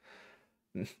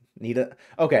it? Nita?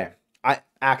 Okay.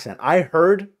 Accent. I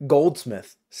heard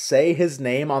Goldsmith say his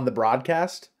name on the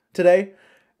broadcast today,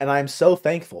 and I'm so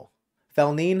thankful.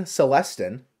 Felnine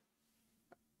Celestin.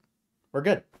 We're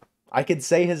good. I could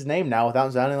say his name now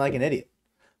without sounding like an idiot.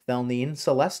 Felnine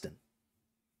Celestin.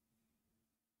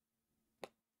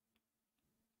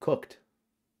 Cooked.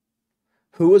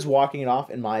 Who was walking it off,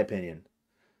 in my opinion?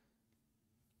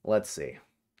 Let's see.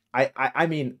 I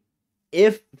mean,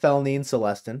 if Felnine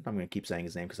Celestin, I'm going to keep saying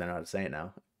his name because I know how to say it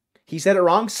now. He said it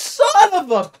wrong. Son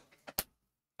of a...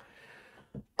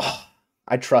 Oh,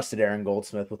 I trusted Aaron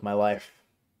Goldsmith with my life.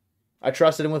 I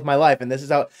trusted him with my life, and this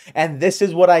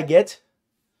is what I get.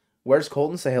 Where's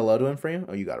Colton? Say hello to him for you.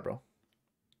 Oh, you got it, bro.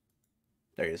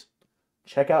 There he is.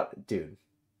 Check out, dude.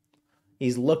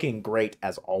 He's looking great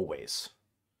as always.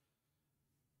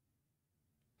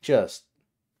 Just,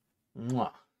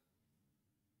 mwah. That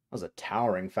was a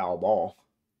towering foul ball.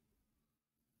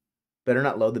 Better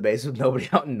not load the base with nobody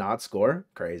out and not score.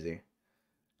 Crazy.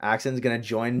 Accent's going to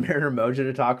join Mariner Mojo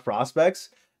to talk prospects.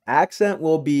 Accent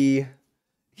will be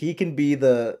He can be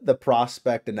the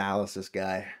prospect analysis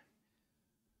guy.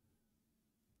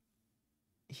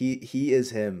 He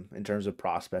is him in terms of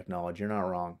prospect knowledge. You're not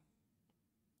wrong.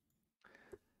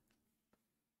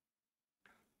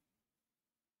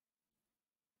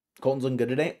 Colton's looking good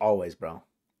today? Always, bro.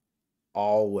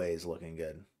 Always looking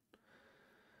good.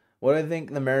 What do I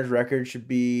think the Mariners record should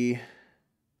be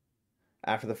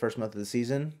after the first month of the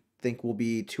season? Think we'll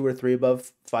be 2 or 3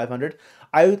 above 500.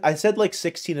 I said like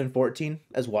 16 and 14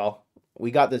 as well.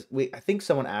 We got this. I think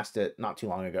someone asked it not too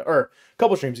long ago, or a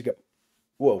couple streams ago.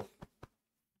 Whoa,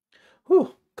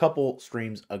 whew, couple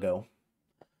streams ago.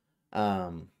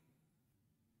 Um,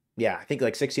 yeah, I think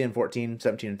like 16 and 14,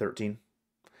 17 and 13.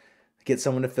 Get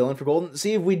someone to fill in for Golden.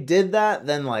 See, if we did that,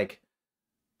 then like,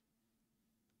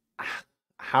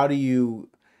 how do you?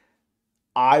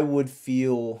 I would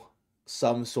feel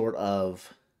some sort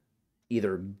of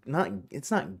either not.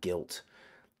 It's not guilt,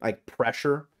 like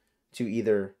pressure to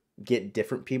either get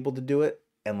different people to do it,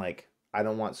 and like I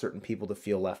don't want certain people to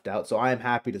feel left out. So I am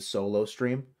happy to solo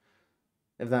stream,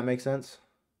 if that makes sense.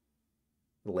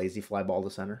 The lazy fly ball to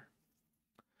center.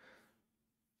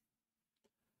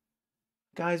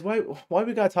 Guys, why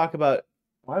we gotta talk about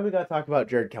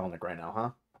Jared Kelnick right now, huh?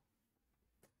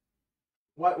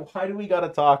 Why do we gotta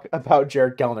talk about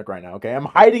Jared Kelnick right now? Okay, I'm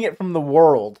hiding it from the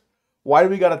world. Why do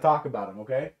we gotta talk about him?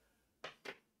 Okay,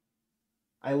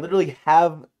 I literally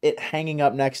have it hanging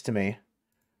up next to me.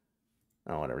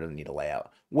 Oh, whatever. Doesn't need a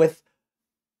layout with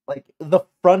like the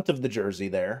front of the jersey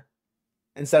there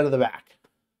instead of the back.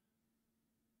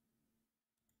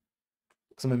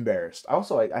 Because I'm embarrassed.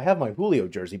 Also, I have my Julio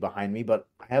jersey behind me, but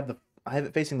I have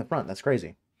it facing the front. That's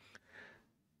crazy.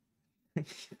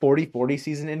 40-40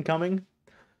 season incoming.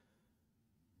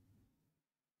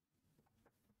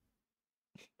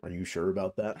 Are you sure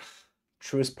about that?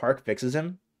 Truist Park fixes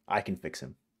him. I can fix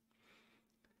him.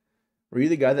 Were you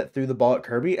the guy that threw the ball at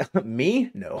Kirby? Me?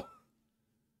 No.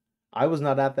 I was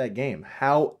not at that game.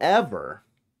 However,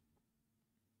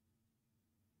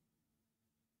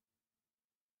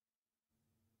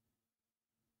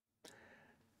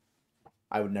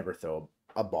 I would never throw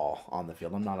a ball on the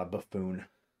field. I'm not a buffoon.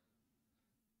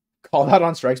 Call that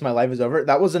on strikes. My life is over.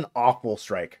 That was an awful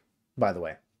strike, by the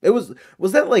way. Was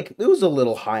that like it was a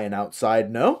little high and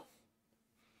outside, no?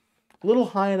 A little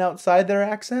high and outside their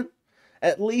accent?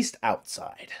 At least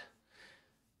outside.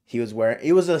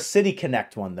 It was a City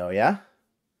Connect one though, yeah?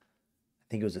 I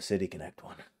think it was a City Connect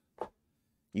one.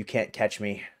 You can't catch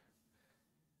me.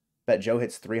 Bet Joe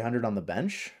hits 300 on the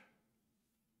bench.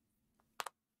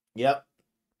 Yep.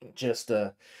 Just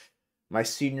my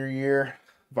senior year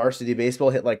varsity baseball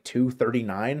hit like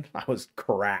 239. I was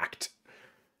cracked.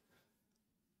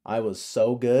 I was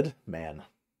so good, man.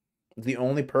 The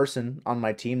only person on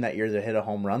my team that year that hit a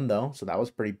home run though, so that was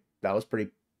pretty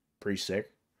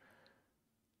sick.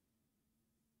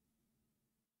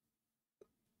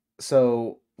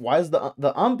 So why is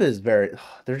the ump is very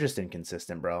they're just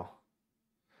inconsistent, bro.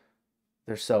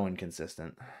 They're so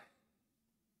inconsistent.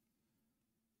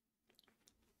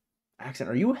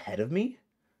 Accent, are you ahead of me?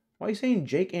 Why are you saying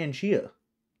Jake Anchia?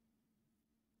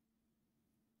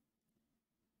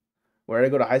 Where did I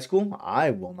go to high school?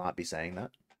 I will not be saying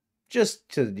that. Just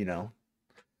to,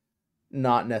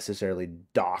 not necessarily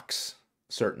dox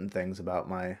certain things about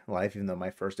my life, even though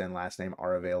my first and last name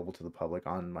are available to the public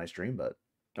on my stream,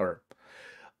 or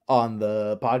on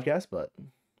the podcast, but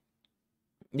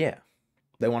yeah,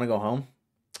 they want to go home.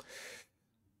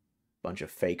 Bunch of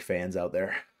fake fans out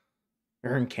there.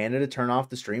 You're in Canada, turn off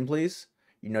the stream, please.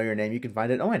 You know your name, you can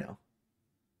find it. Oh, I know.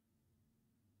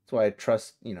 That's why I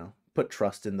trust, put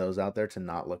trust in those out there to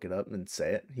not look it up and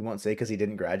say it. He won't say because he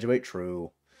didn't graduate.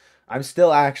 True. I'm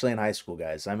still actually in high school,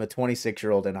 guys. I'm a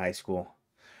 26-year-old in high school.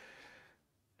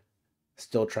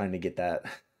 Still trying to get that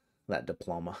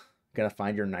diploma. Gonna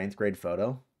find your 9th grade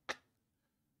photo.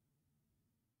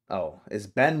 Oh, is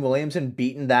Ben Williamson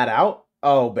beating that out?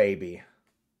 Oh, baby.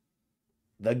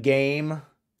 The game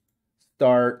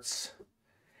starts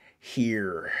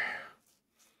here.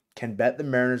 Can bet the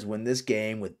Mariners win this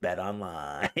game with Bet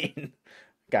Online.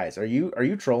 Guys, are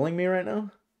you trolling me right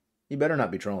now? You better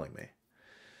not be trolling me.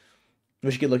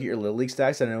 Wish you could look at your Little League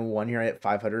stacks. I know one year I had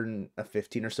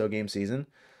 515 or so game season.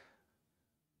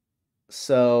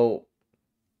 So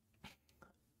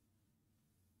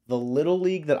the Little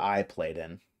League that I played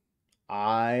in,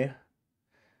 the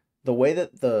way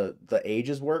that the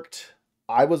ages worked,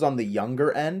 I was on the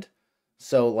younger end.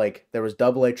 So like there was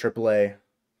AA, AAA,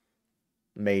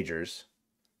 majors.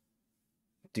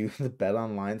 Do the Bet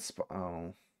Online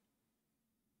oh.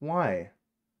 Why?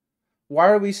 Why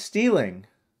are we stealing?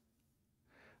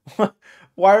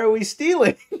 Why are we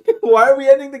stealing? Why are we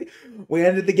ending the... We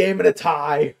ended the game in a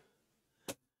tie.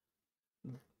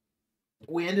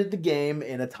 We ended the game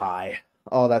in a tie.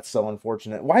 Oh, that's so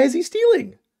unfortunate. Why is he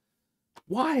stealing?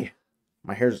 Why?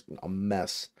 My hair's a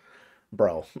mess.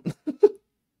 Bro.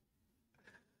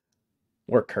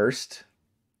 We're cursed.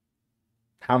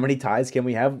 How many ties can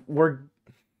we have?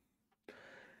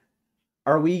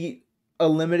 Are we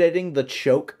eliminating the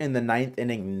choke in the 9th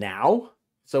inning now?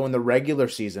 So in the regular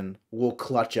season, we'll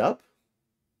clutch up?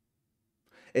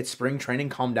 It's spring training.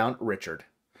 Calm down. Richard.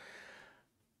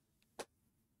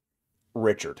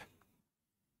 Richard.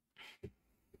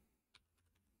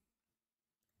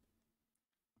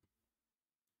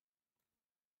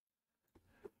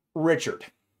 Richard.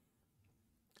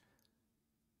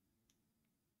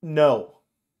 No.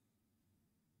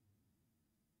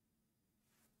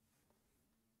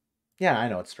 Yeah, I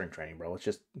know it's spring training, bro.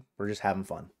 We're just having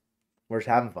fun. We're just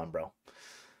having fun, bro.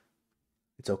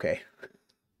 It's okay.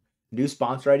 New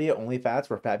sponsor idea, OnlyFats,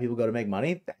 where fat people go to make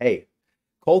money. Hey,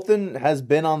 Colton has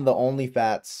been on the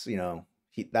OnlyFats, you know,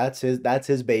 that's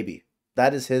his baby.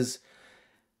 That is his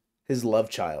love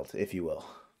child, if you will.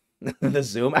 The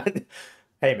Zoom.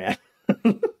 Hey man.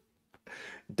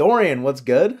 Dorian, what's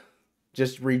good?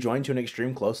 Just rejoined to an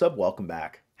extreme close-up. Welcome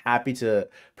back. Happy to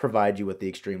provide you with the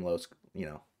extreme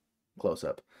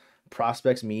close-up.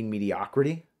 Prospects mean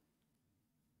mediocrity.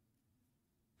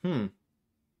 Hmm.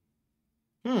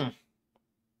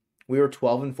 We were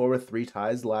 12-4 with 3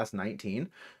 ties the last 19.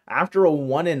 After a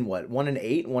 1-8,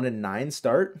 1-9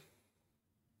 start.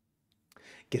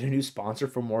 Get a new sponsor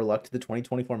for more luck to the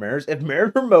 2024 Mariners. If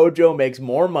Mariner Mojo makes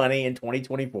more money in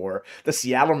 2024, the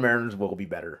Seattle Mariners will be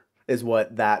better. Is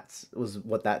what that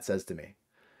says to me.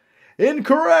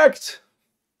 Incorrect.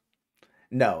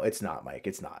 No, it's not, Mike.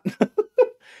 It's not.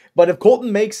 But if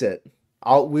Colton makes it,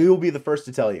 we will be the first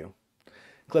to tell you.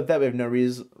 Clip that. We have no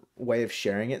way of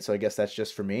sharing it, so I guess that's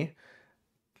just for me.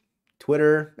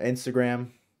 Twitter,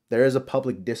 Instagram. There is a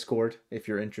public Discord if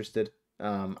you're interested.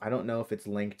 I don't know if it's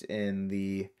linked in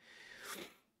the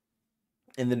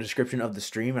description of the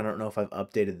stream. I don't know if I've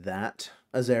updated that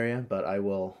Azaria, but I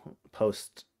will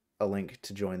post a link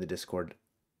to join the Discord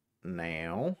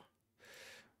now.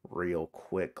 Real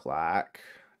quick, like.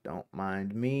 Don't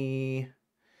mind me.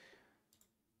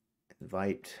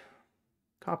 Invite.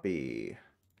 Copy.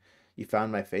 You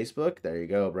found my Facebook? There you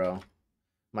go, bro.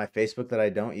 My Facebook that I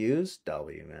don't use?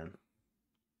 W, man.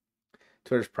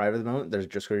 Twitter's private at the moment. There's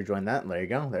just going to join that. And there you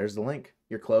go. There's the link.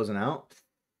 You're closing out.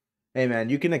 Hey, man,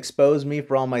 you can expose me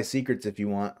for all my secrets if you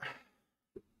want.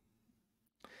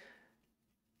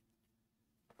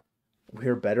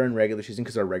 We're better in regular season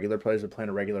because our regular players are playing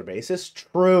on a regular basis.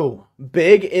 True.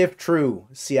 Big if true.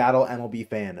 Seattle MLB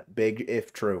fan. Big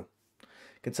if true.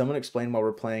 Can someone explain why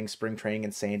we're playing spring training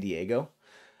in San Diego?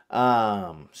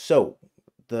 So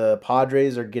the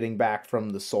Padres are getting back from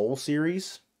the Seoul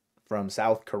series from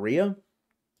South Korea.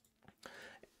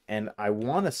 And I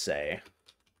want to say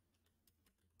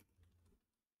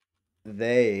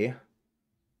they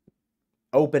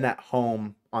open at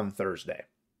home on Thursday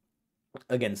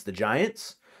against the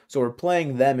Giants. So we're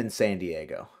playing them in San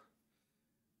Diego.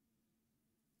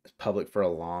 It's public for a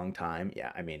long time.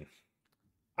 Yeah, I mean,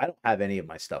 I don't have any of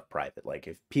my stuff private. Like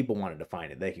if people wanted to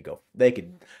find it, they can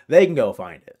go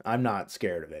find it. I'm not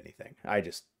scared of anything. I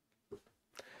just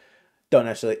don't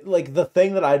necessarily like the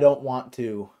thing that I don't want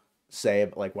to say,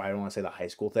 like why I don't want to say the high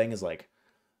school thing is like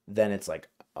then it's like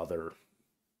other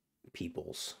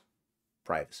people's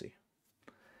privacy.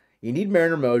 You need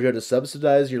Mariner Mojo to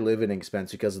subsidize your living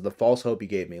expense because of the false hope you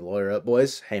gave me. Lawyer up,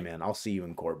 boys. Hey man, I'll see you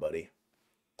in court, buddy.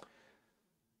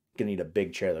 Gonna need a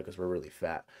big chair though because we're really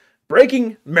fat.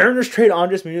 Breaking: Mariners trade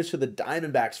Andres Munoz to the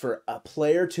Diamondbacks for a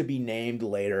player to be named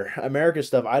later. America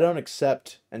stuff. I don't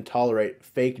accept and tolerate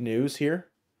fake news here.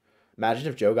 Imagine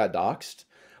if Joe got doxxed.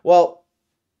 Well,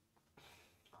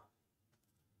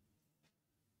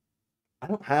 I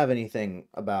don't have anything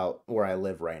about where I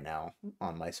live right now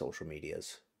on my social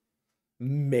medias.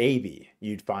 Maybe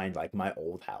you'd find like my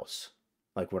old house,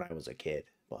 like when I was a kid.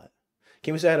 But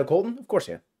can we say hi to Colton? Of course,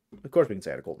 yeah. Of course we can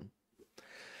say hi to Colton.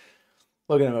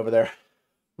 Look at him over there,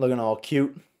 looking all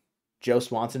cute. Joe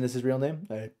Swanson is his real name.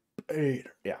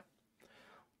 Yeah.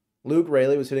 Luke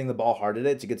Rayleigh was hitting the ball hard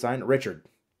today. It's a good sign. Richard,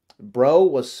 bro,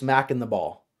 was smacking the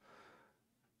ball.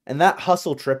 And that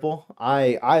hustle triple,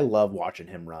 I love watching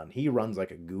him run. He runs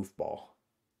like a goofball.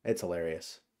 It's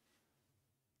hilarious.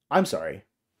 I'm sorry.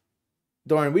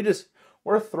 Dorian,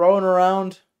 we're throwing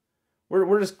around.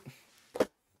 We're just...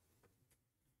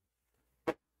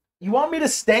 You want me to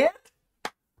stand?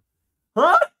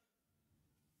 Huh?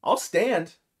 I'll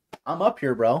stand. I'm up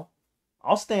here, bro.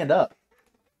 I'll stand up.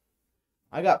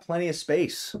 I got plenty of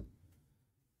space.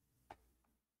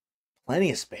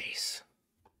 Plenty of space.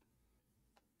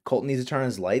 Colton needs to turn on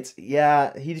his lights.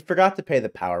 Yeah, he forgot to pay the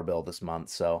power bill this month,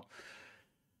 so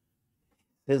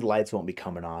his lights won't be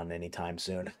coming on anytime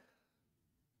soon.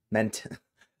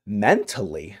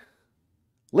 Mentally,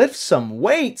 lift some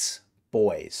weights,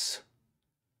 boys.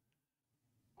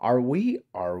 Are we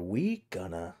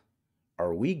gonna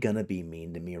be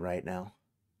mean to me right now?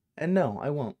 And no, I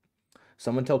won't.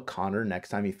 Someone tell Connor next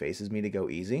time he faces me to go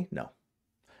easy? No.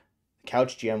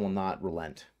 Couch GM will not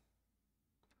relent.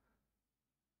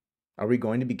 Are we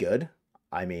going to be good?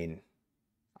 I mean,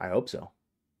 I hope so.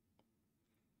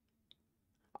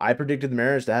 I predicted the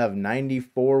Mariners to have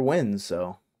 94 wins,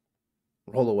 so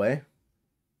roll away.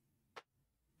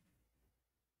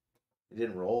 It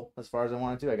didn't roll as far as I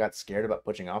wanted to. I got scared about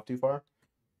pushing off too far.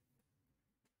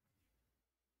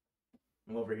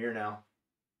 I'm over here now.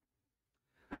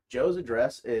 Joe's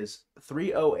address is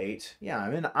 308.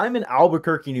 Yeah, I'm in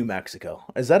Albuquerque, New Mexico.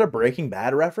 Is that a Breaking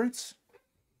Bad reference?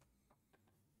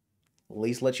 At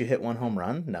least let you hit one home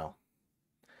run? No.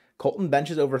 Colton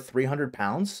benches over 300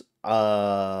 pounds.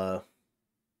 Joe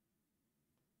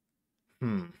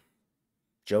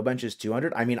benches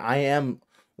 200. I mean, I am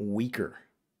weaker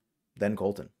than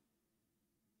Colton.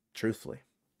 Truthfully.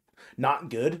 Not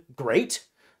good. Great.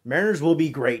 Mariners will be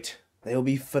great. They will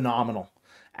be phenomenal.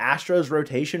 Astros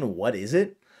rotation, what is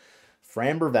it?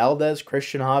 Framber Valdez,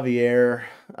 Christian Javier,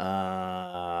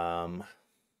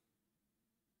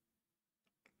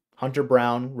 Hunter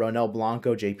Brown, Ronel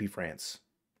Blanco, JP France.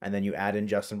 And then you add in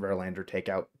Justin Verlander, take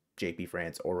out JP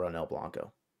France or Ronel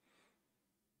Blanco.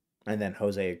 And then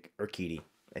Jose Urquidy,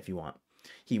 if you want.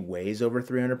 He weighs over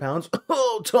 300 pounds.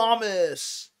 Oh,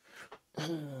 Thomas!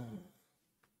 And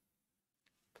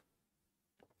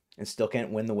still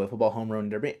can't win the wiffle ball home run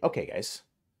derby. Okay, guys.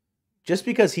 Just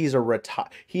because he's a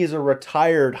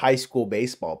retired high school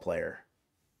baseball player,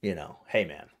 hey,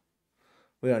 man.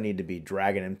 We don't need to be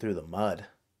dragging him through the mud.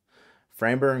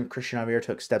 Framber and Christian Javier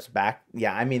took steps back.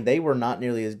 Yeah, I mean, they were not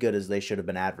nearly as good as they should have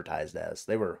been advertised as.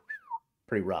 They were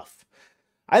pretty rough.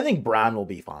 I think Brown will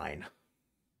be fine.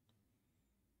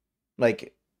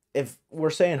 Like, if we're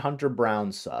saying Hunter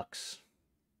Brown sucks,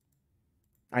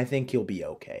 I think he'll be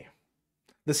okay.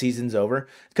 The season's over.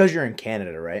 Because you're in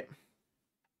Canada, right?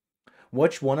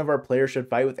 Which one of our players should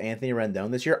fight with Anthony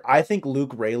Rendon this year? I think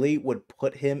Luke Raley would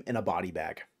put him in a body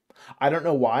bag. I don't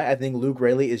know why. I think Luke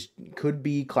Raley could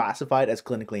be classified as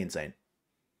clinically insane.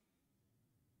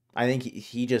 I think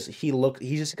he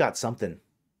just got something,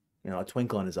 a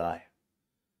twinkle in his eye.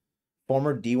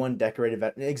 Former D1 decorated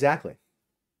veteran. Exactly.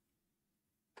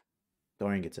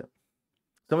 Dorian gets it.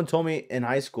 Someone told me in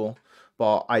high school,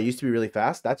 well, I used to be really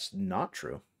fast. That's not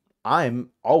true. I'm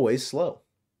always slow.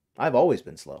 I've always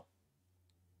been slow.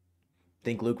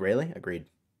 Think Luke Raley? Agreed.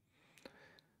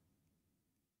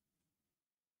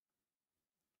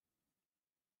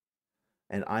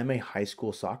 And I'm a high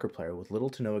school soccer player with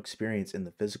little to no experience in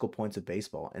the physical points of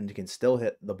baseball and can still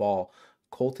hit the ball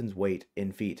Colton's weight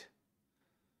in feet.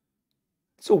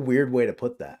 It's a weird way to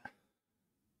put that.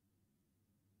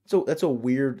 So that's a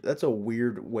weird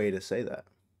way to say that.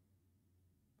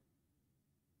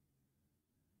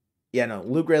 Yeah, no,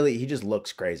 Luke Raley, he just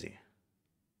looks crazy.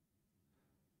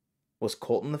 Was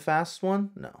Colton the fastest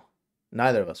one? No.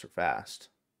 Neither of us are fast.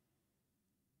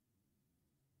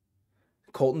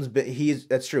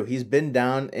 That's true. He's been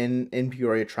down in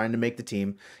Peoria trying to make the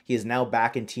team. He is now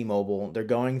back in T-Mobile. They're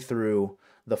going through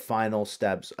the final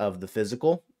steps of the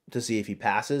physical to see if he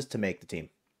passes to make the team.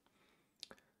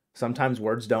 Sometimes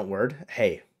words don't word.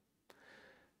 Hey,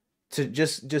 to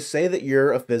just say that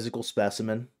you're a physical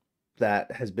specimen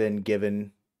that has been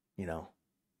given,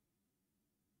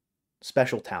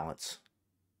 special talents.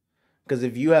 Because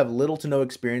if you have little to no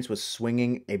experience with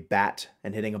swinging a bat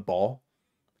and hitting a ball,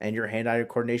 and your hand-eye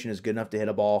coordination is good enough to hit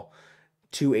a ball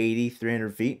 280,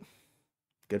 300 feet,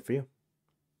 good for you.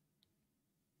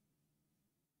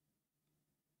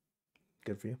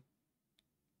 Good for you.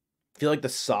 Feel like the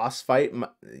Sauce fight,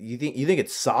 you think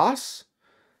it's Sauce?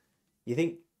 You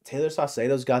think Taylor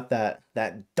Saucedo's got that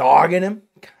dog in him?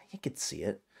 You could see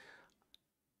it.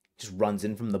 Just runs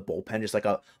in from the bullpen, just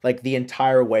like the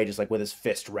entire way, just like with his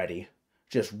fist ready,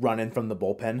 just running from the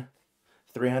bullpen.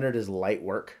 300 is light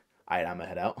work. All right, I'm gonna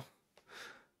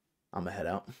head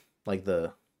out. Like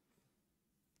the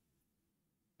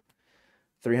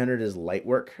 300 is light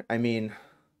work. I mean,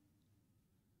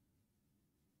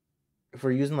 if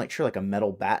we're using like a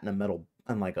metal bat and a metal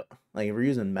and like if we're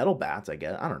using metal bats, I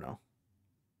get it. I don't know.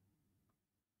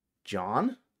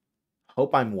 John,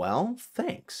 hope I'm well.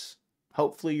 Thanks.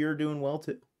 Hopefully you're doing well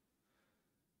too.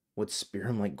 Would spear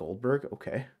him like Goldberg?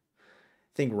 Okay.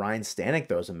 think Ryan Stanek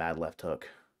throws a mad left hook.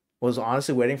 Was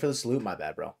honestly waiting for the salute. My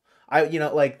bad, bro.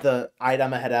 Like the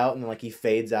I'ma head out and then like he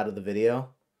fades out of the video.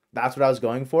 That's what I was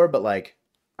going for, but like,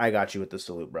 I got you with the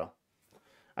salute, bro.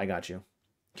 I got you.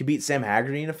 Could beat Sam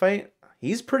Haggerty in a fight.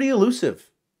 He's pretty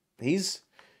elusive.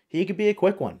 He could be a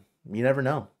quick one. You never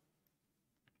know.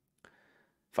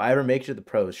 If I ever make it to the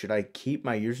pros, should I keep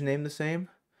my username the same,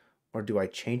 or do I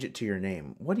change it to your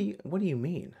name? What do you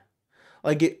mean?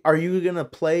 Like, are you gonna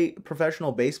play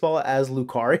professional baseball as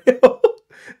Lucario?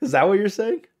 Is that what you're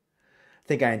saying? I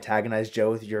think I antagonized Joe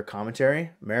with your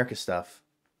commentary. America stuff.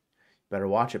 Better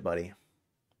watch it, buddy.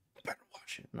 Better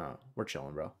watch it. No, we're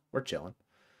chilling, bro. We're chilling.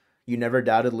 You never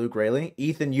doubted Luke Rayleigh?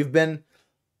 Ethan, you've been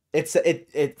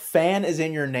fan is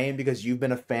in your name because you've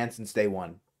been a fan since day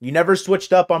one. You never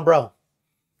switched up on bro.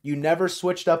 You never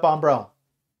switched up on bro.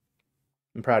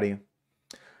 I'm proud of you.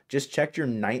 Just checked your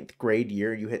 9th grade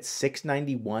year. You hit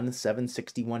 691,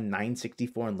 761,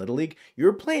 964 in Little League. You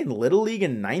were playing Little League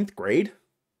in 9th grade?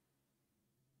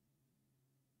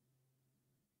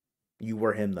 You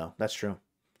were him, though. That's true.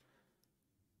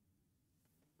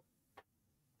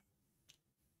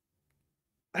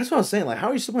 That's what I was saying. Like, how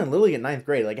are you still playing Little League in 9th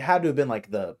grade? Like, it had to have been like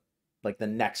the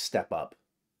next step up.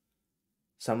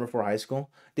 Summer before high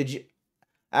school. Did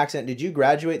you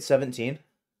graduate 17?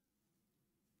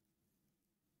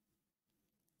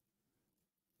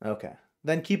 Okay.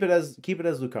 Then keep it as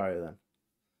Lucario then.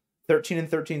 13 and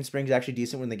 13 Spring's actually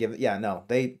decent when they give it. Yeah, no.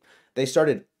 They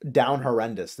started down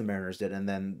horrendous, the Mariners did, and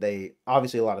then they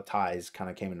obviously a lot of ties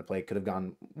kind of came into play. Could have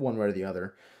gone one way or the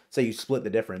other. So you split the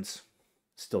difference.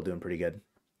 Still doing pretty good.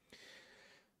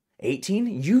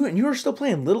 18? You were still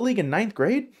playing Little League in 9th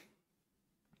grade?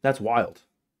 That's wild.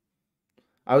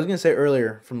 I was gonna say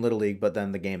earlier from Little League, but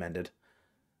then the game ended.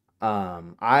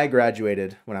 I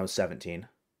graduated when I was 17.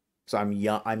 So I'm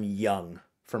young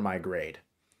for my grade.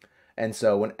 And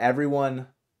so when everyone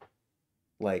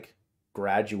like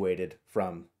graduated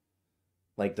from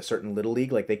like the certain Little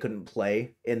League, like they couldn't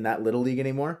play in that Little League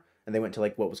anymore, and they went to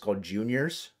like what was called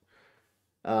juniors,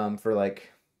 for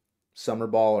like summer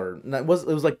ball, or it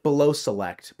was like below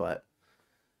select, but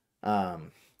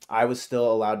I was still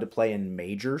allowed to play in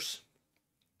majors.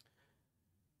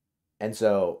 And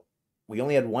so we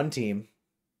only had one team,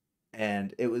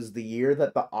 and it was the year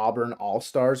that the Auburn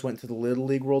All-Stars went to the Little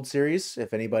League World Series.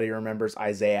 If anybody remembers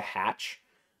Isaiah Hatch,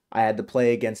 I had to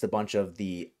play against a bunch of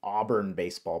the Auburn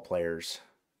baseball players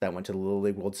that went to the Little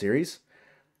League World Series.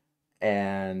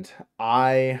 And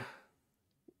I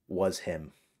was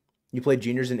him. You played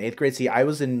juniors in 8th grade? See, I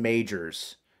was in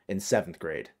majors in 7th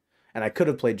grade. And I could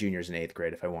have played juniors in 8th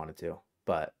grade if I wanted to.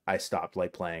 But I stopped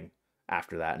like playing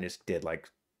after that and just did like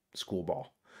school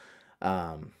ball.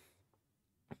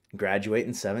 Graduate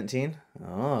in 17?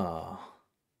 Oh.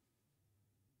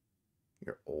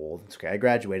 You're old. It's okay. I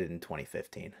graduated in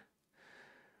 2015.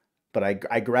 But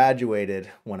I graduated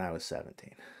when I was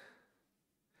 17.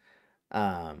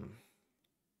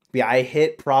 Yeah, I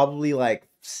hit probably like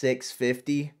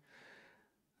 650,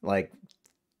 like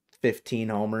 15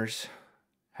 homers.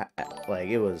 Like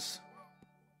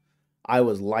I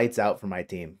was lights out for my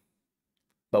team.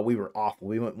 But we were awful.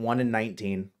 We went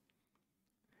 1-19.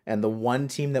 And the one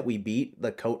team that we beat,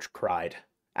 the coach cried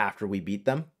after we beat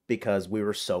them because we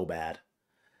were so bad.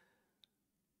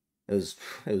 It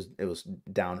was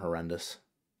down horrendous.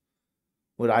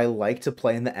 Would I like to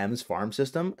play in the M's farm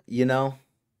system? You know,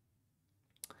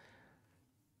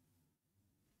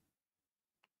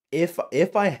 if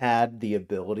I had the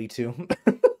ability to,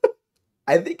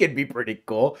 I think it'd be pretty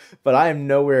cool, but I am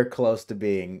nowhere close to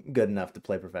being good enough to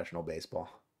play professional baseball.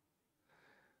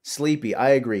 Sleepy,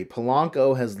 I agree.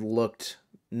 Polanco has looked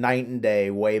night and day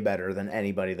way better than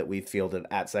anybody that we've fielded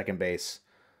at second base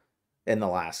in the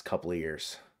last couple of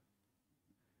years.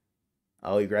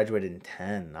 Oh, you graduated in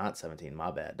 10, not 17.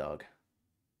 My bad, dog.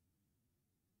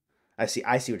 I see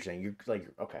what you're saying. You're like,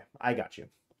 okay, I got you.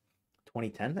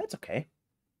 2010? That's okay.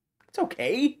 It's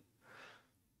okay.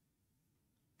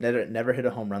 Never hit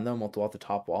a home run though, multiple off the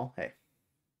top wall. Hey.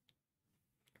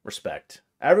 Respect.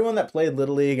 Everyone that played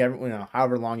Little League,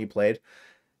 however long you played,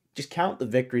 just count the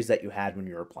victories that you had when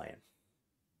you were playing.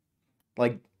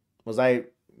 Like, was I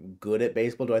good at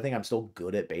baseball? Do I think I'm still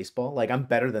good at baseball? Like, I'm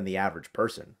better than the average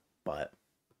person, but,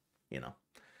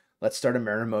 let's start a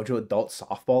Mariner Mojo adult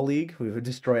softball league. We would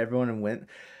destroy everyone and win.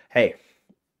 Hey,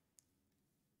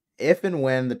 if and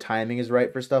when the timing is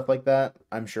right for stuff like that,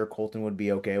 I'm sure Colton would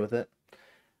be okay with it.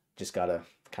 Just gotta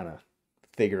kind of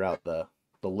figure out the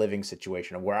living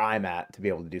situation of where I'm at to be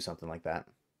able to do something like that.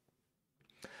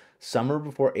 Summer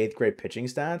before 8th grade pitching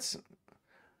stats.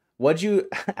 What'd you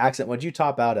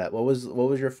top out at? What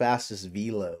was your fastest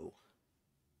velo?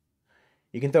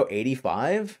 You can throw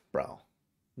 85, bro.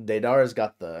 Dedar's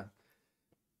got the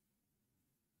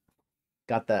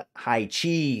high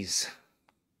cheese.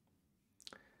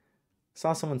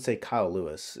 Saw someone say Kyle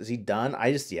Lewis. Is he done?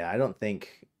 I don't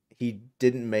think he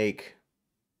didn't make.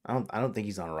 I don't think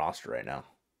he's on a roster right now,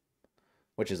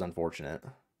 which is unfortunate.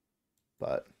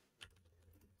 But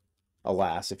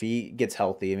alas, if he gets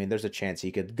healthy, I mean, there's a chance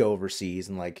he could go overseas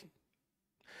and like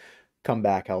come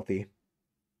back healthy,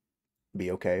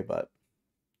 be okay. But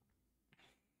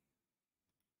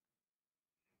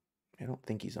I don't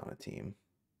think he's on a team.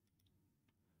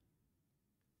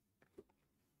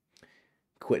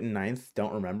 Quitting ninth.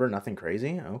 Don't remember. Nothing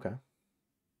crazy. Okay.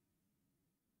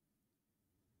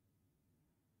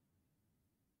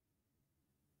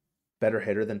 Better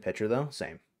hitter than pitcher though.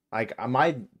 Same. Like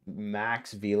my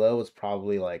max velo was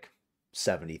probably like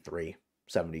 73,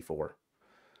 74.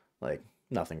 Like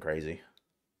nothing crazy.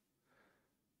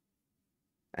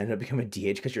 I ended up becoming a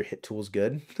DH because your hit tool's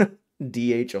good.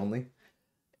 DH only.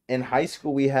 In high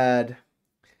school, it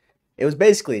was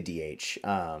basically a DH.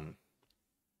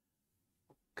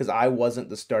 Because I wasn't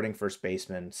the starting first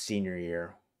baseman senior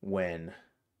year when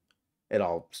it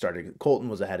all started. Colton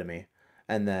was ahead of me,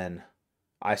 and then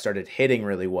I started hitting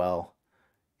really well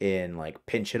in like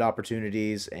pinch hit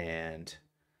opportunities and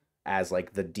as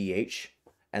like the DH,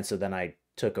 and so then I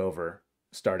took over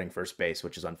starting first base,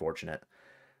 which is unfortunate.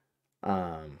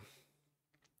 Um,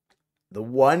 the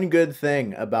one good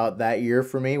thing about that year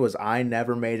for me was I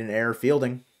never made an error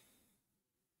fielding.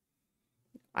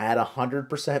 I had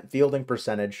 100% fielding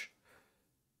percentage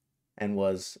and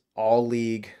was all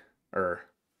league, or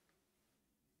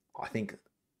I think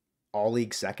all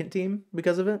league second team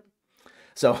because of it.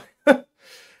 So if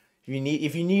you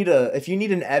need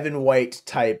an Evan White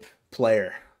type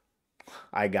player,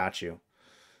 I got you.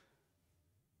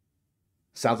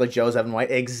 Sounds like Joe's Evan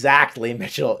White. Exactly,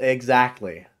 Mitchell.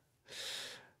 Exactly.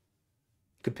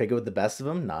 Could pick it with the best of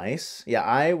them. Nice. Yeah,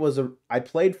 I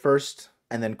played first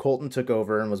and then Colton took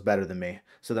over and was better than me.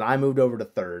 So then I moved over to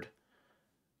third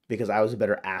because I was a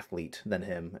better athlete than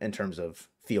him in terms of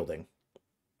fielding.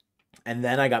 And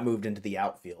then I got moved into the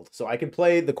outfield. So I could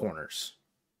play the corners,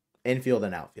 infield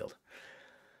and outfield.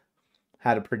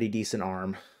 Had a pretty decent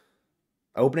arm.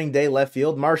 Opening day left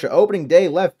field. Marsha, opening day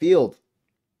left field.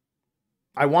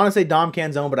 I want to say Dom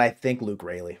Canzone, but I think Luke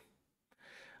Raley.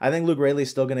 I think Luke Raley's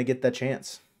still gonna get that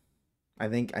chance. I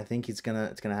think it's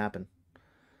gonna happen.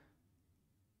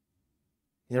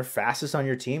 They're fastest on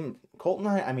your team. Colton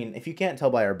and I mean, if you can't tell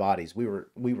by our bodies, we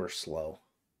were slow.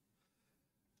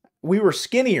 We were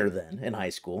skinnier then in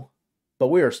high school, but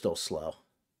we were still slow.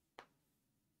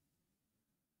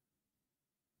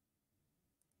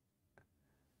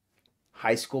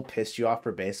 High school pissed you off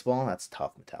for baseball? That's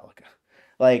tough, Metallica.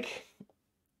 Like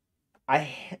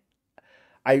I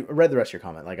I read the rest of your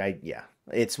comment. Yeah,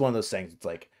 it's one of those things. It's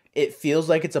like it feels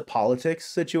like it's a politics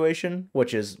situation,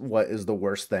 which is what is the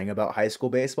worst thing about high school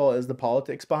baseball is the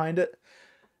politics behind it.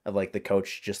 Of like the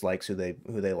coach just likes who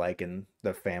they like and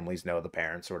the families know the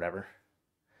parents or whatever.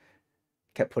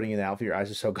 Kept putting you in the outfield. Your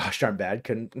eyes are so gosh darn bad.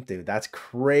 Couldn't, dude. That's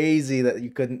crazy that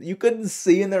you couldn't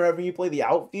see in there ever you play the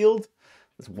outfield.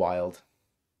 It's wild.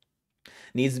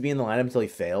 Needs to be in the lineup until he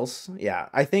fails. Yeah,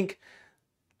 I think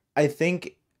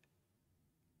you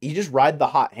just ride the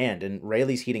hot hand, and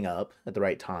Rayleigh's heating up at the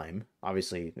right time.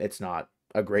 Obviously, it's not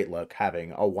a great look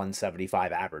having a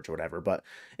 175 average or whatever, but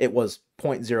it was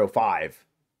 .05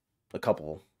 a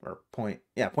couple or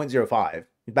 .05.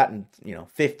 He's batting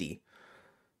 50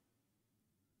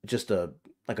 just a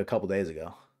couple days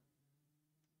ago.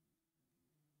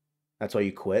 That's why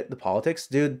you quit the politics,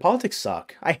 dude. Politics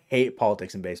suck. I hate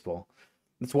politics in baseball.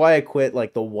 That's why I quit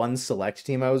like the one select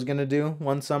team I was gonna do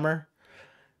one summer.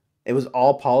 It was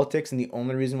all politics, and the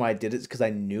only reason why I did it is because I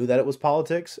knew that it was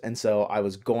politics, and so I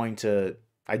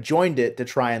joined it to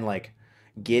try and like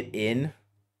get in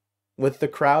with the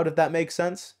crowd, if that makes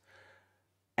sense.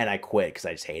 And I quit because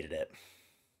I just hated it.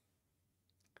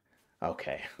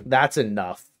 Okay, that's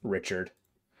enough, Richard.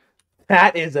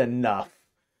 That is enough.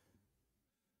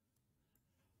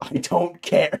 I don't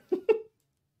care.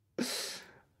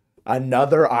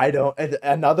 Another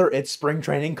it's spring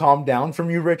training, calm down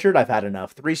from you, Richard. I've had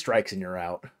enough. 3 strikes and you're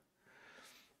out.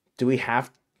 Do we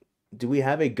have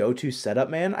a go-to setup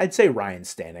man? I'd say Ryan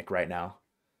Stanek right now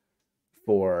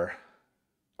for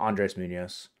Andres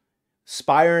Munoz.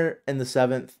 Spire in the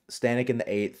 7th, Stanek in the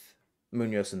 8th,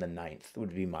 Munoz in the 9th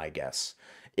would be my guess.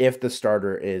 If the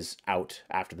starter is out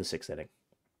after the 6th inning.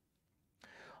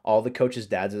 All the coaches'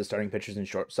 dads are the starting pitchers and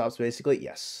shortstops, basically?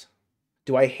 Yes.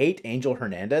 Do I hate Angel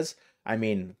Hernandez? I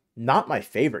mean, not my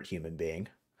favorite human being.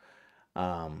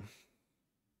 Um,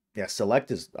 Yeah,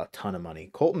 Select is a ton of money.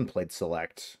 Colton played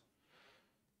Select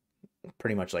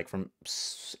pretty much like from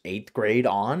 8th grade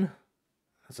on.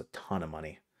 That's a ton of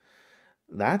money.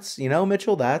 That's,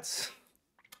 Mitchell, that's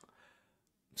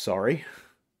sorry.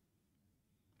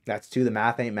 That's two. The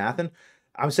math ain't mathin'.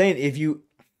 I'm saying if you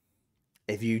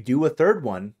do a third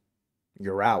one,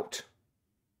 you're out.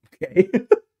 Okay.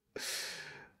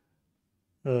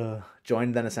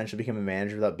 Joined, then essentially became a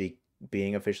manager without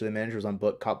being officially a manager. Was on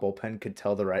book, caught bullpen, could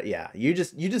tell the right. Yeah, you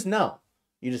just know.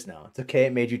 You just know. It's okay.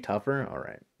 It made you tougher. All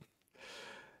right.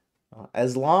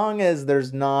 As long as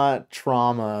there's not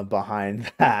trauma behind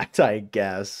that, I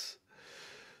guess.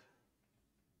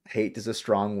 Hate is a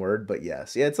strong word, but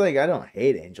yes. Yeah, it's like I don't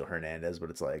hate Angel Hernandez, but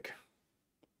it's like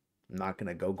I'm not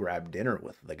gonna go grab dinner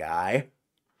with the guy.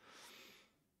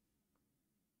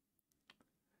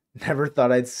 Never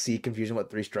thought I'd see confusion what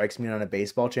three strikes mean on a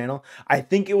baseball channel. I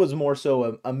think it was more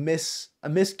so a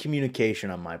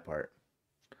miscommunication on my part.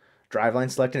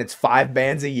 Driveline selecting, it's 5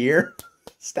 bands a year.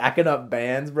 Stacking up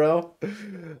bands, bro.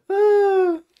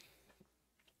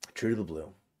 True to the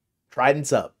blue.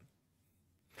 Trident's up.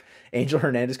 Angel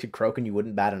Hernandez could croak and you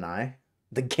wouldn't bat an eye.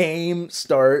 The game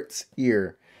starts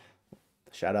here.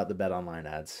 Shout out the Bet Online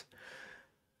ads.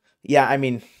 Yeah, I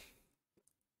mean,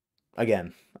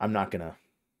 again, I'm not gonna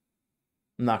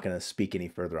speak any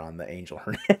further on the Angel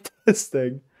Hernandez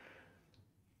thing.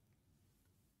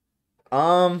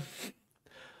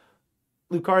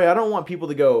 Lucario, I don't want people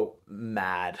to go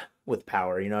mad with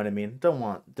power. You know what I mean? Don't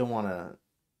want to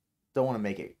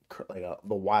make it like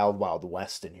the wild wild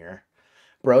west in here.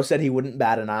 Bro said he wouldn't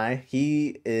bat an eye.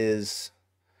 He is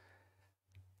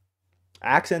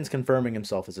Accent's confirming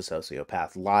himself as a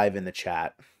sociopath live in the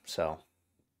chat. So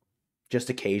just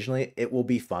occasionally it will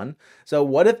be fun. So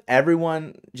what if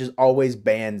everyone just always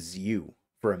bans you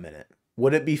for a minute?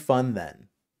 Would it be fun then?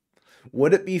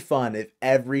 Would it be fun if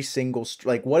every single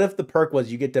like what if the perk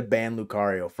was you get to ban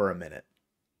Lucario for a minute?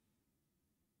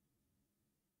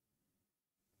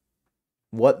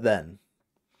 What then?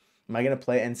 Am I gonna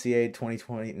play NCAA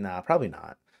 2020? Nah, probably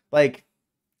not. Like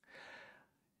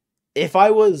if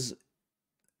I was,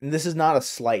 and this is not a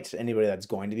slight to anybody that's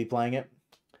going to be playing it,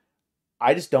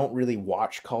 I just don't really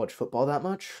watch college football that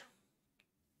much.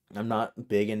 I'm not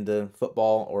big into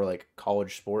football or like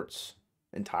college sports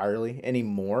entirely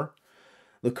anymore.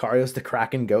 Lucario's the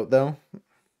Kraken goat though.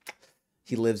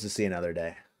 He lives to see another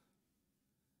day.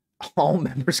 All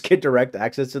members get direct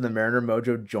access to the Mariner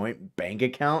Mojo joint bank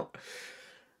account.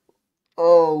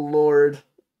 Oh Lord.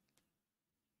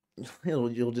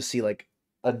 You'll just see like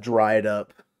a dried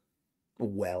up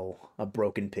well, a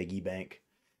broken piggy bank.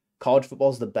 College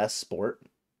football is the best sport.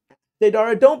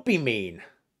 Dara, don't be mean.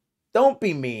 Don't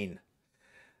be mean.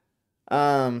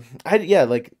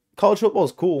 Like college football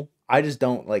is cool. I just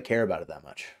don't like care about it that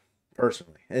much,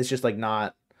 personally. It's just like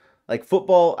not like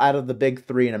football out of the big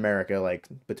three in America, like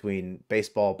between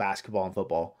baseball, basketball, and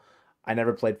football. I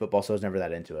never played football, so I was never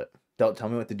that into it. Don't tell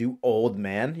me what to do, old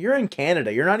man. You're in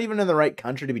Canada. You're not even in the right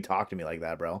country to be talking to me like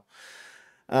that, bro.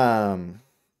 But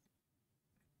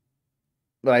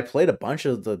I played a bunch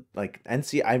of the like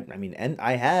NCAA. I mean,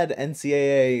 I had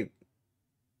NCAA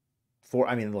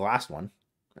the last one,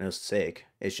 and it was sick.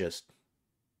 It's just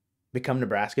become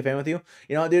Nebraska fan with you.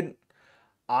 You know, dude,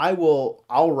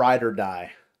 I'll ride or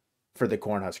die for the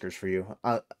Cornhuskers for you.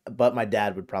 But my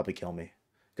dad would probably kill me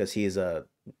because he's a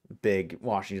big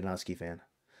Washington Husky fan.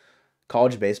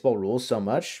 College baseball rules so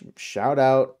much. Shout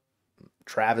out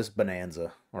Travis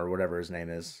Bonanza or whatever his name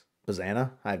is.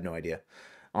 Bazana? I have no idea.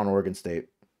 On Oregon State.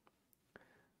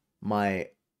 My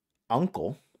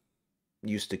uncle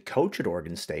used to coach at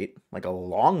Oregon State like a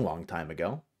long, long time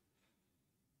ago,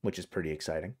 which is pretty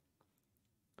exciting.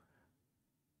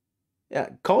 Yeah,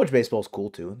 college baseball is cool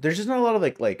too. There's just not a lot of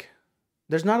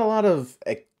there's not a lot of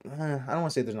I don't want to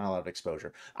say there's not a lot of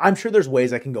exposure. I'm sure there's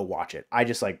ways I can go watch it. I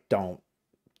just like don't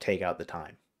take out the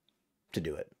time to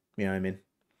do it. You know what I mean?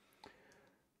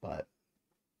 But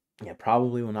yeah,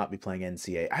 probably will not be playing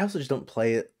NCAA. I also just don't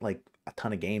play like a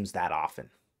ton of games that often.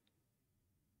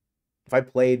 If I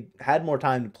had more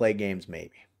time to play games,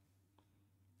 maybe.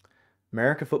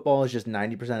 America football is just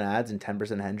 90% ads and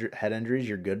 10% head injuries.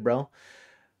 You're good, bro.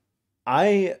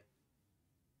 I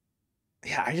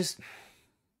just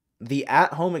the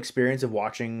at-home experience of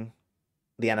watching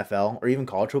the NFL or even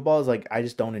college football is like I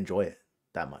just don't enjoy it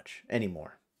that much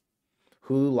anymore.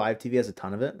 Hulu Live TV has a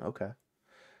ton of it. Okay.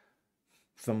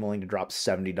 If I'm willing to drop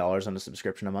 $70 on a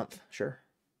subscription a month, sure.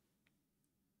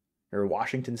 You're a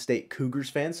Washington State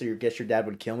Cougars fan, so you guess your dad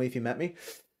would kill me if you met me.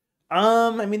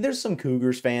 I mean, there's some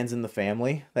Cougars fans in the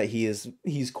family that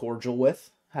he's cordial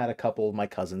with. Had a couple of my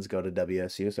cousins go to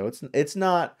WSU, so it's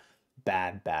not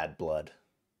bad blood.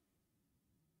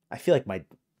 I feel like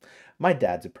my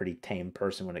dad's a pretty tame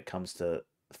person when it comes to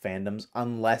fandoms,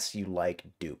 unless you like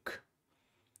Duke.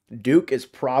 Duke is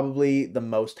probably the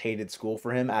most hated school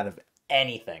for him out of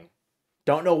anything.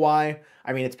 Don't know why.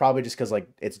 I mean, it's probably just because like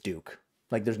it's Duke.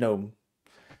 Like there's no.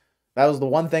 That was the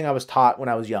one thing I was taught when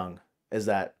I was young is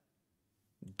that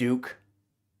Duke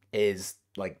is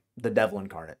like the devil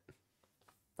incarnate.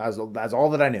 That's all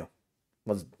that I knew.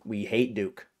 Was we hate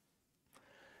Duke.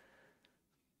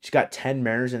 He's got 10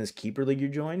 Mariners in his keeper league you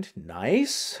joined.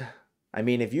 Nice. I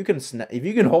mean, if you can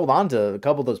hold on to a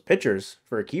couple of those pitchers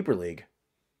for a keeper league,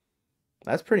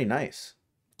 that's pretty nice.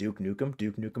 Duke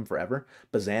Nukem forever.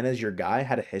 Bazana's your guy.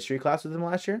 Had a history class with him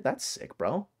last year. That's sick,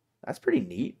 bro. That's pretty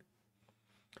neat.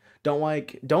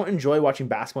 Don't enjoy watching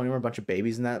basketball anymore. A bunch of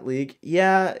babies in that league.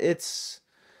 Yeah, it's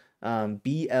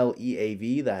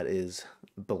BLEAV. That is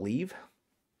believe.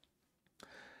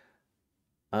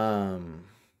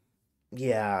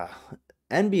 Yeah,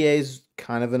 NBA's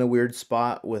kind of in a weird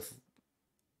spot with.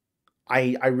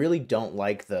 I really don't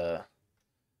like the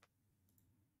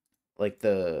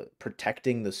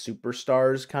protecting the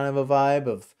superstars kind of a vibe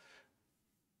of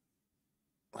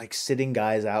like sitting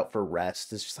guys out for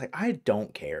rest. It's just like I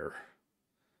don't care.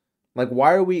 Like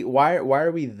why are we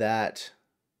that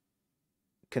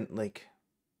like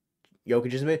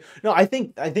Jokic is no, I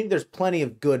think there's plenty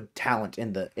of good talent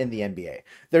in the NBA.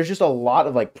 There's just a lot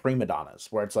of like prima donnas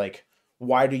where it's like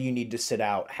why do you need to sit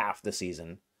out half the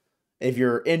season? If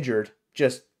you're injured,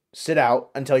 just sit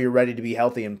out until you're ready to be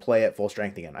healthy and play at full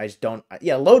strength again. I just don't.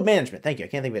 Yeah, load management. Thank you. I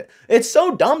can't think of it. It's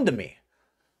so dumb to me.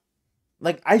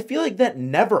 Like, I feel like that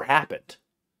never happened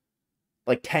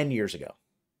like 10 years ago.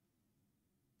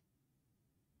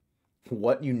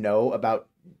 What you know about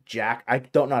Jack? I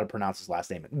don't know how to pronounce his last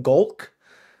name. Golk?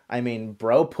 I mean,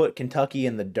 bro put Kentucky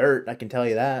in the dirt. I can tell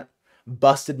you that.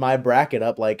 Busted my bracket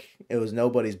up like it was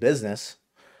nobody's business.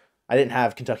 I didn't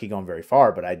have Kentucky going very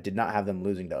far, but I did not have them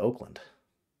losing to Oakland.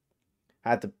 I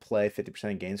had to play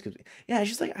 50% of games because yeah, it's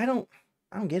just like I don't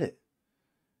get it.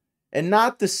 And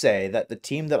not to say that the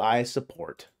team that I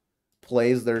support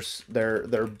plays their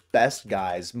best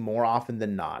guys more often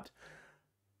than not.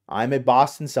 I'm a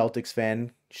Boston Celtics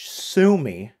fan. Sue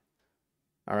me.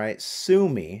 All right, sue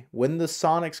me. When the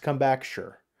Sonics come back,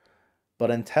 sure. But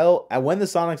when the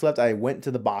Sonics left, I went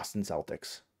to the Boston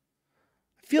Celtics.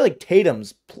 I feel like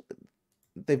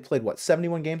they've played what,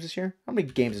 71 games this year? How many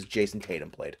games has Jason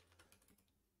Tatum played?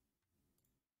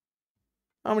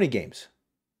 How many games?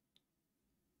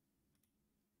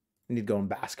 I need to go in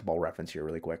basketball reference here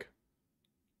really quick.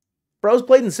 Bro's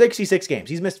played in 66 games.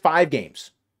 He's missed 5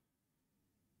 games.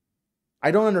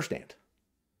 I don't understand.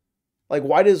 Like,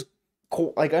 why does...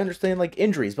 Like, I understand, like,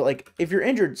 injuries, but, like, if you're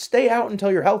injured, stay out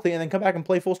until you're healthy and then come back and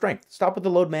play full strength. Stop with the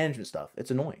load management stuff.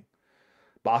 It's annoying.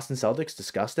 Boston Celtics,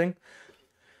 disgusting.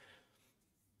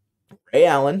 Ray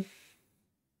Allen.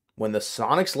 When the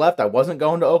Sonics left, I wasn't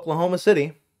going to Oklahoma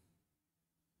City.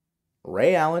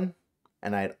 Ray Allen,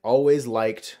 and I had always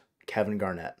liked Kevin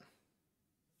Garnett.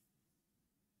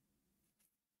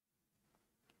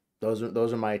 Those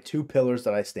are my 2 pillars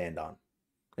that I stand on.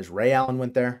 Is Ray Allen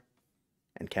went there,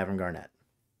 and Kevin Garnett.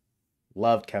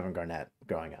 Loved Kevin Garnett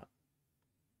growing up.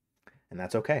 And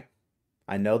that's okay.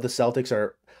 I know the Celtics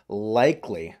are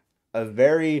likely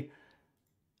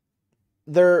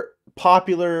they're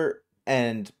popular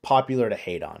and popular to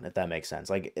hate on, if that makes sense.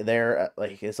 Like they're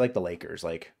like it's like the Lakers,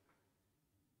 like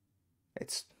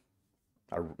it's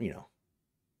an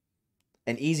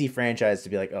easy franchise to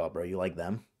be like, "Oh, bro, you like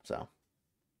them?" So,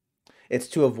 it's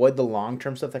to avoid the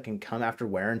long-term stuff that can come after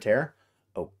wear and tear.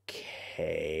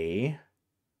 Okay.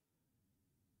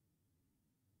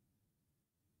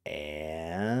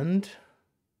 And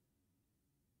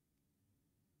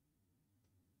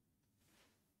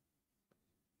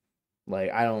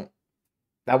like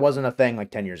that wasn't a thing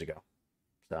like 10 years ago.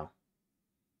 So,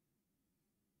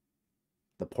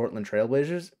 the Portland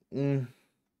Trailblazers?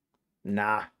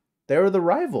 Nah. They were the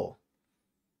rival.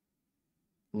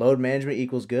 Load management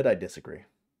equals good? I disagree.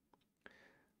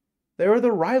 They were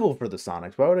the rival for the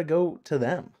Sonics. Why would I go to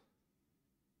them?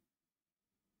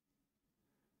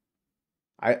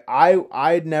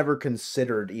 I'd never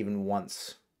considered even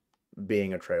once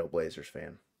being a Trailblazers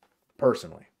fan.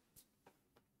 Personally.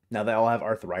 Now they all have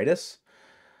arthritis.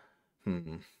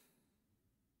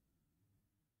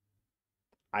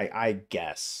 I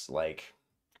guess.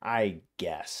 I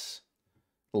guess.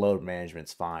 Load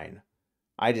management's fine.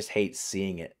 I just hate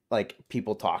seeing it. Like,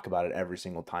 people talk about it every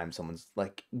single time someone's,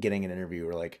 like, getting an interview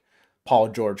or, like, Paul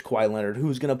George, Kawhi Leonard,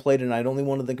 who's going to play tonight? Only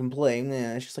one of them can play.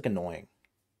 It's just, like, annoying.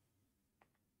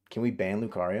 Can we ban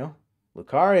Lucario?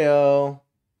 Lucario!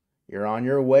 You're on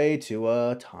your way to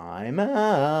a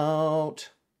timeout.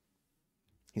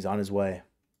 He's on his way.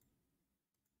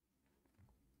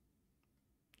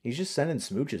 He's just sending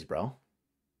smooches, bro.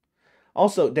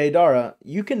 Also, Daydara,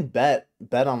 you can bet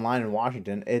online in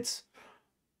Washington. It's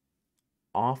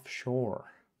offshore.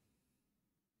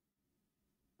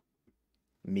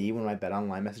 Me when my bet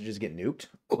online messages get nuked.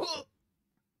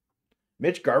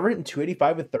 Mitch Garver hitting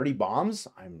 285 with 30 bombs.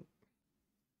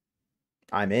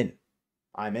 I'm in.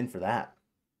 I'm in for that.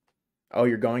 Oh,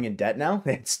 you're going in debt now?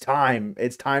 It's time.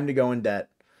 It's time to go in debt.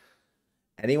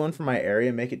 Anyone from my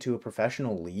area make it to a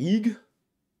professional league?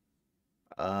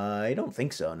 I don't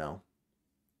think so, no.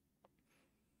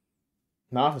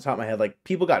 Not off the top of my head. Like,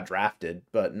 people got drafted,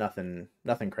 but nothing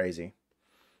crazy.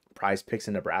 Prize Picks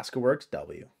in Nebraska works.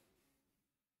 W.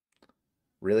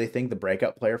 Really think the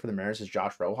breakout player for the Mariners is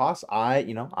Josh Rojas?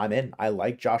 I'm in. I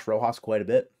like Josh Rojas quite a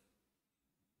bit.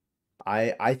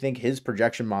 I think his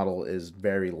projection model is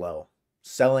very low.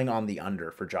 Selling on the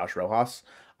under for Josh Rojas.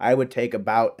 I would take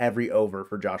about every over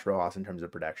for Josh Rojas in terms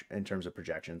of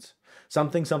projections.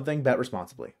 Something, bet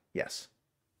responsibly. Yes.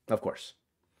 Of course.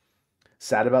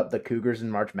 Sad about the Cougars in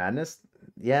March Madness?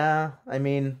 Yeah, I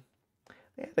mean,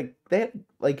 they had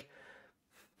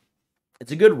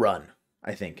it's a good run,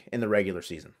 I think, in the regular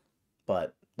season.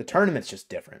 But the tournament's just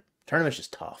different. The tournament's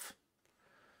just tough.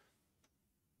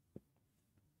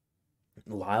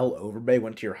 Lyle Overbay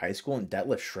went to your high school and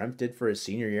Detlef Schrempf did for his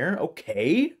senior year?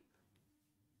 Okay.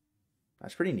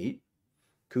 That's pretty neat.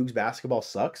 Cougs basketball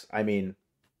sucks. I mean,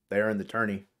 they were in the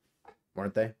tourney,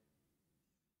 weren't they?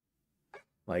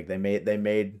 Like, they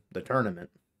made the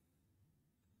tournament.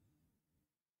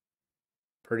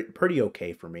 Pretty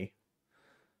okay for me.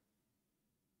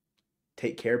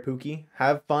 Take care, Pookie.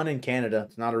 Have fun in Canada.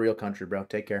 It's not a real country, bro.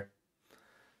 Take care.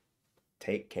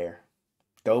 Take care.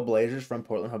 Go Blazers from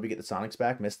Portland. Hope you get the Sonics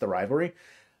back. Missed the rivalry.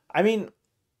 I mean,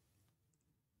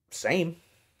 same.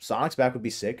 Sonics back would be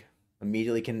sick.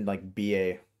 Immediately can be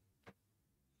a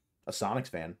Sonics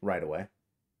fan right away.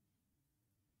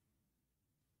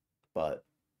 But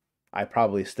I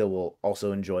probably still will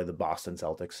also enjoy the Boston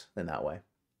Celtics in that way.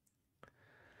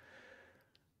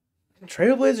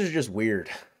 Trailblazers are just weird.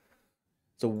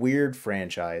 It's a weird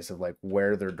franchise of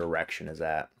where their direction is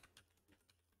at.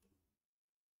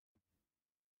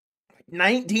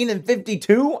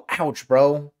 19-52? Ouch,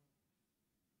 bro.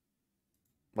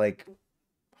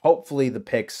 Hopefully the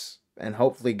picks and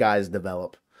hopefully guys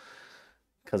develop.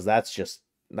 Because that's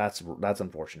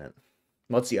unfortunate.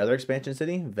 What's the other expansion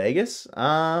city? Vegas?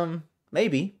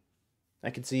 Maybe. I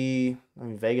could see. I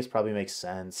mean, Vegas probably makes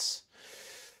sense.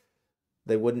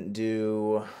 They wouldn't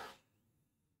do.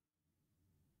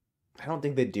 I don't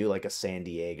think they'd do a San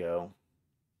Diego.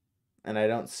 And I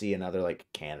don't see another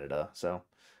Canada. So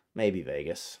maybe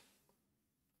Vegas.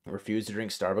 Refuse to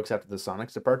drink Starbucks after the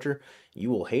Sonics departure. You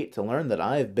will hate to learn that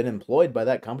I have been employed by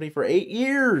that company for 8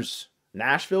 years.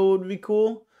 Nashville would be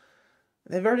cool.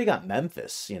 They've already got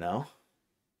Memphis,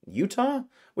 Utah?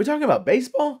 We talking about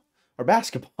baseball or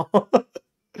basketball?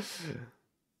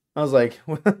 I was like,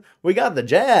 we got the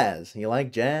Jazz. You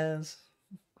like Jazz?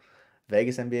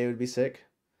 Vegas NBA would be sick.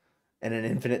 And an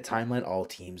infinite timeline, all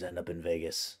teams end up in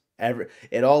Vegas.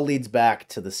 It all leads back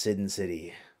to the Sin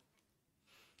City.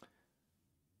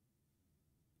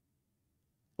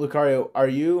 Lucario, are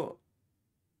you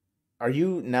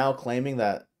now claiming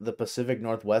that the Pacific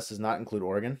Northwest does not include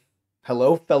Oregon?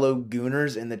 Hello, fellow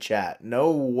Gooners in the chat.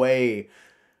 No way.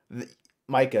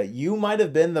 Micah, you might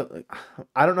have been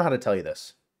I don't know how to tell you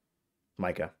this,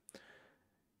 Micah.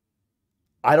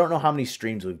 I don't know how many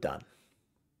streams we've done.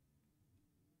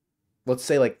 Let's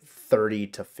say 30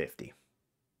 to 50.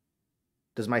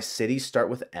 Does my city start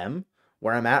with M?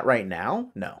 Where I'm at right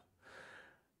now? No.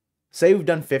 Say we've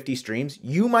done 50 streams.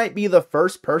 You might be the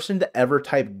first person to ever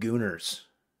type Gooners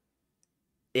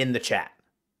in the chat.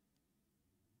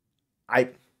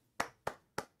 I'm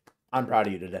proud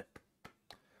of you today.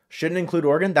 Shouldn't include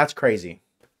Oregon? That's crazy.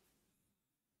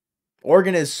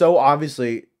 Oregon is so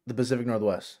obviously the Pacific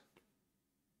Northwest.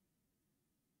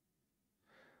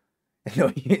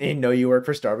 I know you work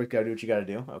for Starbucks. Gotta do what you gotta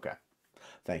do. Okay.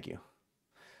 Thank you.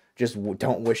 Just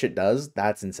don't wish it does.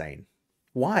 That's insane.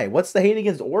 Why? What's the hate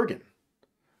against Oregon?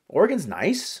 Oregon's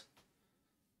nice.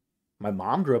 My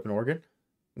mom grew up in Oregon.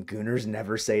 Gooners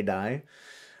never say die.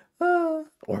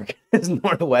 Oregon is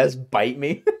Northwest. Bite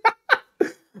me.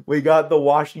 We got the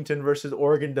Washington versus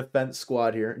Oregon defense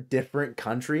squad here. Different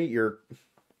country.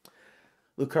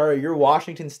 Lucario, your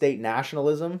Washington State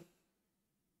nationalism,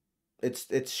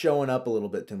 it's showing up a little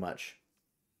bit too much.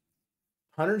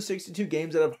 162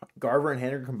 games out of Garver and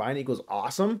Henniger combined equals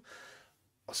awesome.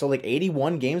 So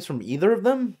 81 games from either of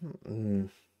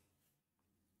them?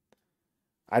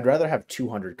 I'd rather have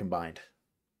 200 combined.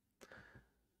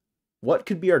 What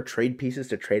could be our trade pieces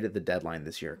to trade at the deadline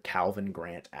this year? Calvin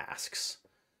Grant asks.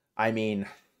 I mean,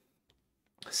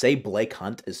 say Blake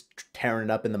Hunt is tearing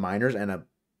it up in the minors and a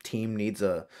team needs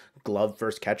a glove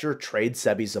first catcher, trade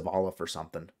Sebi Zavala for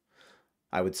something.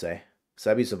 I would say.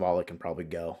 Sebi Zavala can probably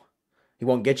go. He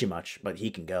won't get you much, but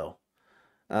he can go.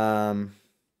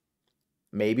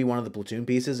 Maybe one of the platoon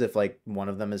pieces if like one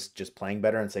of them is just playing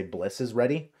better and say Bliss is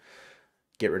ready.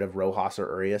 Get rid of Rojas or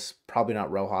Urias. Probably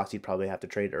not Rojas. You'd probably have to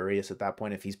trade Urias at that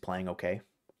point if he's playing okay.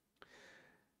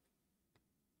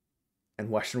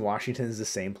 And Western Washington is the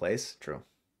same place. True.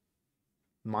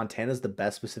 Montana's the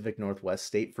best Pacific Northwest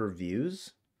state for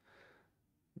views.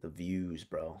 The views,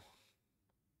 bro.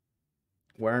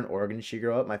 Where in Oregon did she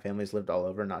grow up? My family's lived all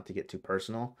over, not to get too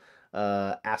personal.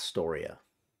 Astoria.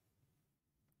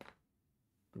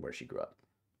 Where she grew up.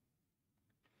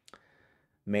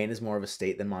 Maine is more of a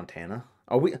state than Montana.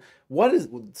 Are we? What is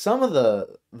some of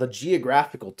the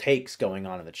geographical takes going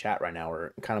on in the chat right now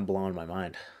are kind of blowing my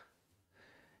mind.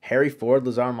 Harry Ford,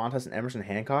 Lazar Montes, and Emerson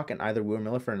Hancock, and either Wheeler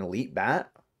Miller for an elite bat?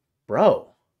 Bro.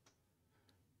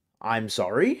 I'm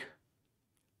sorry?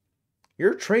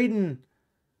 You're willing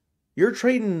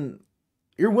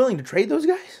to trade those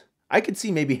guys? I could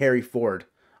see maybe Harry Ford.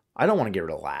 I don't want to get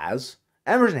rid of Laz.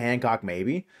 Emerson Hancock,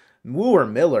 maybe. Wheeler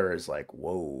Miller is like,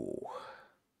 whoa.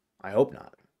 I hope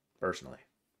not, personally.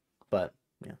 But,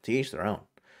 to each their own.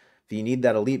 If you need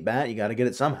that elite bat, you got to get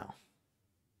it somehow.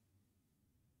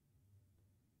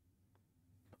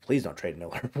 Please don't trade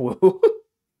Miller.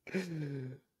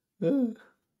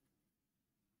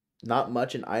 Not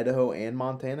much in Idaho and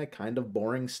Montana. Kind of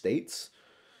boring states.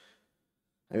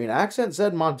 I mean, Accent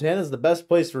said Montana's the best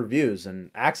place for views,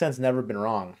 and Accent's never been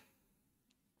wrong.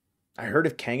 I heard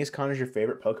if Kangaskhan is your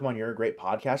favorite Pokemon, you're a great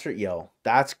podcaster. Yo,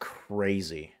 that's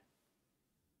crazy.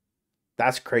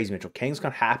 That's crazy, Mitchell.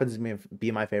 Kangaskhan happens to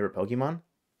be my favorite Pokemon,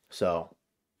 so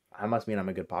that must mean I'm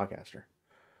a good podcaster.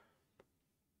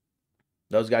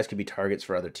 Those guys could be targets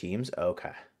for other teams?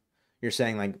 Okay. You're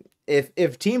saying, like,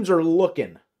 if teams are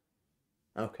looking.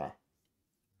 Okay.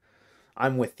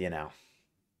 I'm with you now.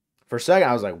 For a second,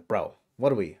 I was like, bro,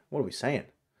 what are we saying?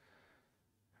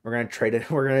 We're gonna trade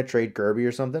it. We're gonna trade Kirby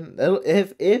or something.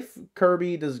 If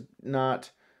Kirby does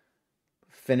not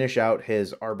finish out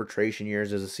his arbitration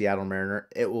years as a Seattle Mariner,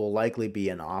 it will likely be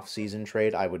an off-season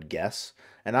trade, I would guess.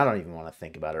 And I don't even want to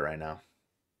think about it right now.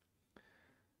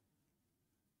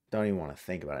 Don't even want to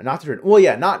think about it. Not to trade. Well,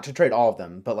 yeah, not to trade all of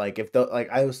them, but like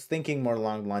I was thinking more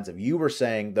along the lines of you were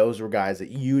saying those were guys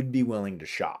that you'd be willing to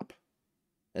shop.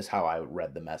 Is how I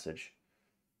read the message.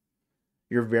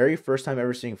 Your very first time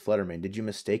ever seeing Flutterman, did you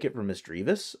mistake it for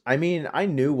Misdreavus? I mean, I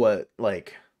knew what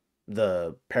like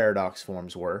the paradox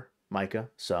forms were, Micah.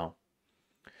 So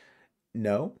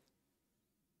no,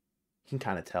 you can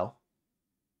kind of tell.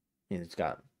 I mean, it's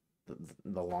got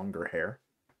the longer hair.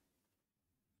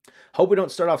 Hope we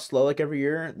don't start off slow like every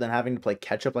year, then having to play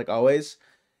catch up like always.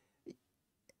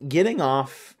 Getting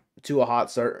off to a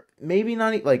hot start, maybe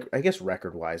not like I guess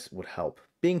record wise would help.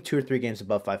 Being 2 or 3 games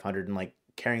above 500 and like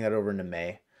carrying that over into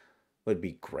May would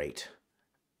be great.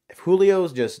 If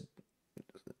Julio's just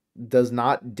does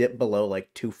not dip below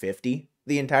like 250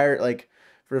 the entire like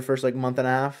for the first like month and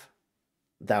a half,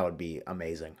 that would be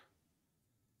amazing.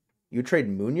 You trade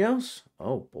Munoz?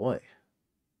 Oh boy.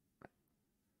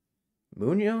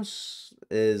 Munoz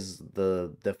is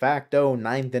the de facto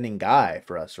 9th inning guy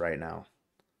for us right now.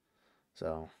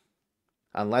 So,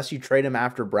 unless you trade him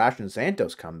after Brash and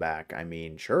Santos come back, I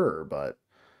mean, sure, but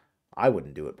I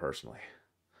wouldn't do it personally.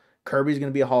 Kirby's going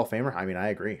to be a Hall of Famer. I mean, I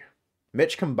agree.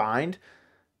 Mitch combined,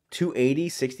 280,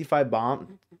 65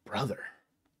 bomb. Brother.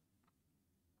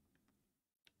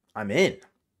 I'm in.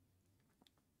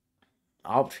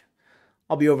 I'll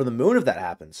be over the moon if that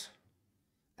happens.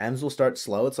 Ems will start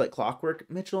slow. It's like clockwork.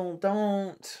 Mitchell,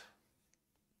 don't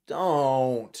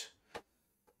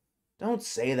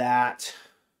say that.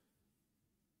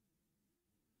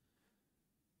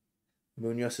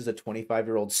 Munoz is a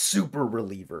 25-year-old super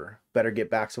reliever. Better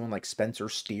get back someone like Spencer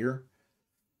Steer.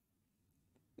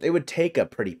 They would take a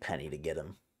pretty penny to get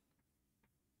him.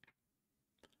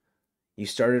 You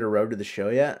started a road to the show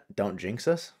yet? Don't jinx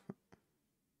us.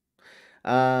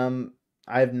 I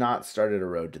have not started a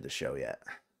road to the show yet.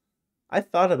 I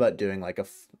thought about doing like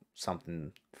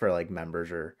something for like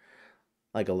members or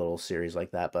like a little series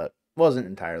like that, but wasn't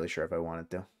entirely sure if I wanted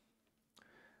to.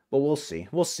 But we'll see.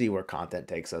 We'll see where content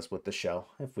takes us with the show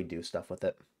if we do stuff with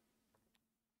it.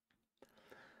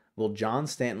 Will John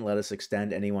Stanton let us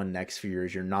extend anyone next few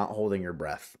years? You're not holding your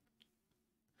breath.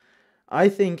 I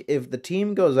think if the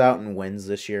team goes out and wins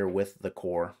this year with the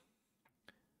core,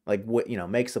 like what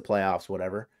makes the playoffs,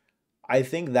 whatever. I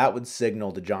think that would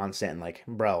signal to John Stanton, like,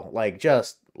 bro, like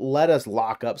just let us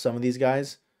lock up some of these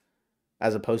guys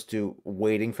as opposed to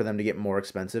waiting for them to get more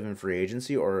expensive in free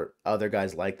agency or other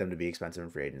guys like them to be expensive in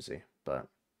free agency. But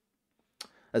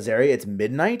Azaria, it's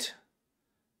midnight,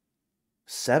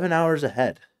 7 hours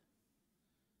ahead.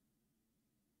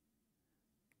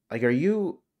 Like, are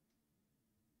you?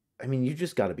 I mean, you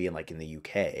just got to be in the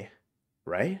UK,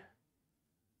 right?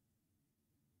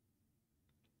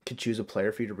 Could choose a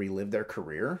player for you to relive their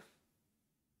career.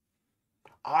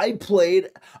 I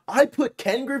put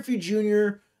Ken Griffey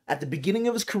Jr. at the beginning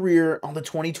of his career on the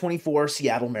 2024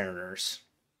 Seattle Mariners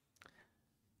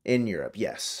in Europe.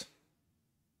 Yes.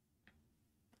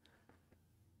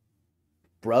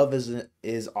 Bruv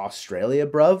is Australia,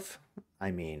 bruv?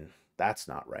 I mean, that's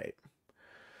not right.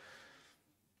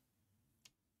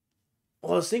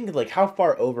 Well, I was thinking, like, how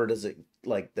far over does it,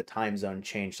 like, the time zone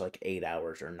change to, like, 8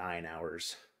 hours or 9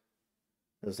 hours?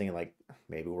 I was thinking, like,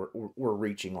 maybe we're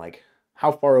reaching, like,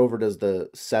 how far over does the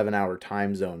 7 hour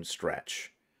time zone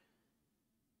stretch?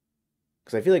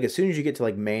 Because I feel like as soon as you get to,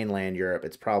 like, mainland Europe,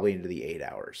 it's probably into the 8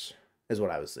 hours, is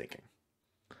what I was thinking.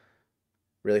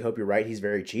 Really hope you're right. He's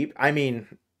very cheap. I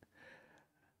mean,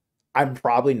 I'm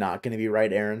probably not going to be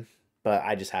right, Aaron, but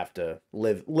I just have to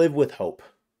live with hope.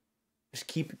 Just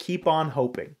keep on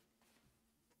hoping.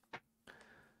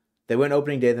 They went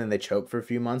opening day, then they choke for a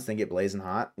few months, then get blazing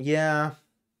hot. Yeah.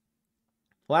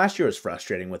 Last year was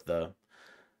frustrating with the,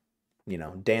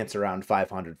 dance around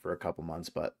 500 for a couple months,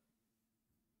 but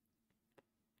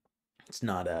it's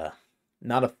not a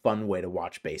fun way to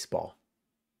watch baseball.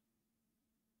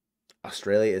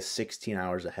 Australia is 16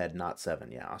 hours ahead, not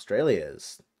 7. Yeah, Australia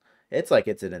is. It's like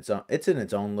it's in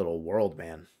its own little world,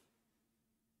 man.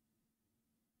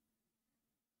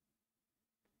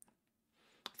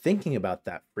 Thinking about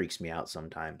that freaks me out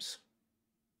sometimes.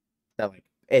 That like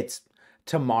it's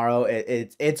tomorrow.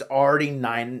 It's already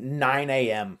 9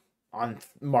 a.m. on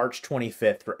March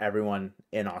 25th for everyone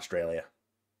in Australia.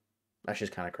 That's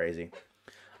just kind of crazy.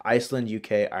 Iceland,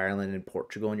 UK, Ireland, and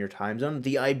Portugal in your time zone.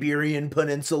 The Iberian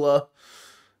Peninsula.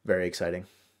 Very exciting.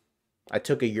 I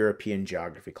took a European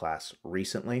geography class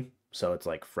recently, so it's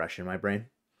like fresh in my brain.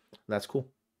 That's cool.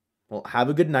 Well, have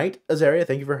a good night, Azaria.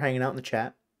 Thank you for hanging out in the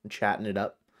chat and chatting it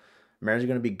up. Mariners are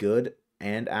going to be good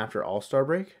and after All-Star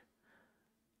break.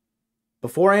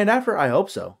 Before and after, I hope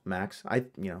so, Max.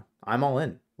 I'm all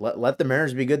in. Let the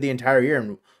Mariners be good the entire year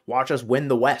and watch us win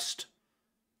the West.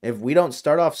 If we don't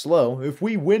start off slow, if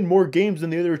we win more games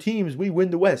than the other teams, we win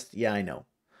the West. Yeah, I know.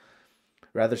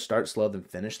 Rather start slow than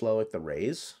finish slow like the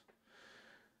Rays.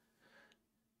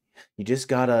 You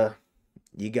gotta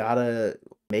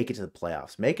make it to the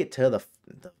playoffs. Make it to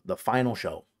the final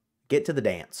show. Get to the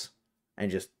dance and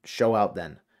just show out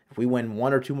then. If we win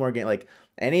one or two more games, like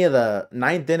any of the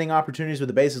ninth inning opportunities with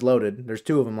the bases loaded, there's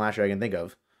 2 of them last year I can think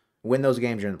of. Win those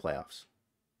games, you're in the playoffs.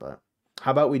 But how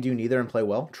about we do neither and play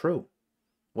well? True.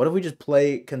 What if we just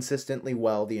play consistently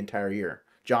well the entire year?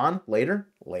 John, later?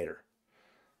 Later,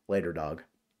 dog.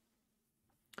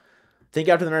 I think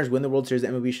after the Mariners win the World Series, the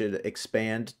MLB should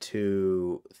expand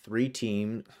to 32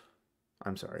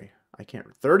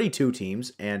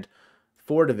 teams and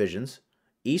 4 divisions,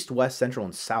 East, West, Central,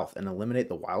 and South, and eliminate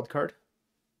the wild card.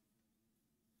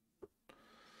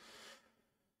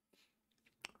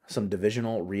 Some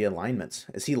divisional realignments.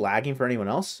 Is he lagging for anyone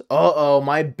else? Uh-oh,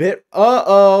 my bit.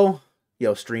 Uh-oh.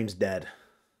 Yo, stream's dead.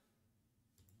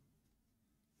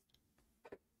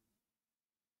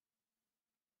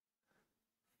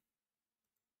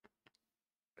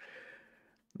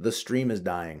 The stream is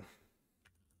dying.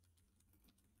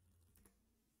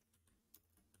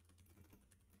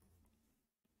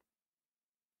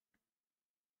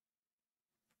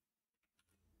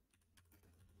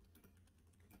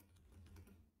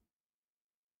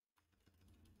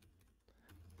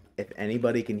 If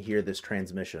anybody can hear this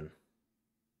transmission,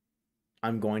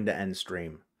 I'm going to end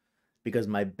stream because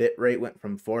my bit rate went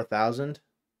from 4,000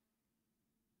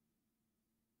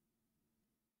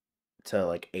 to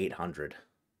like 800.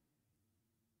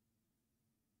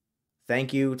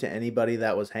 Thank you to anybody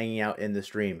that was hanging out in the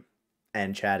stream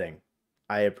and chatting.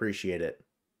 I appreciate it.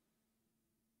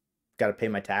 Got to pay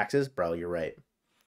my taxes? Bro, you're right.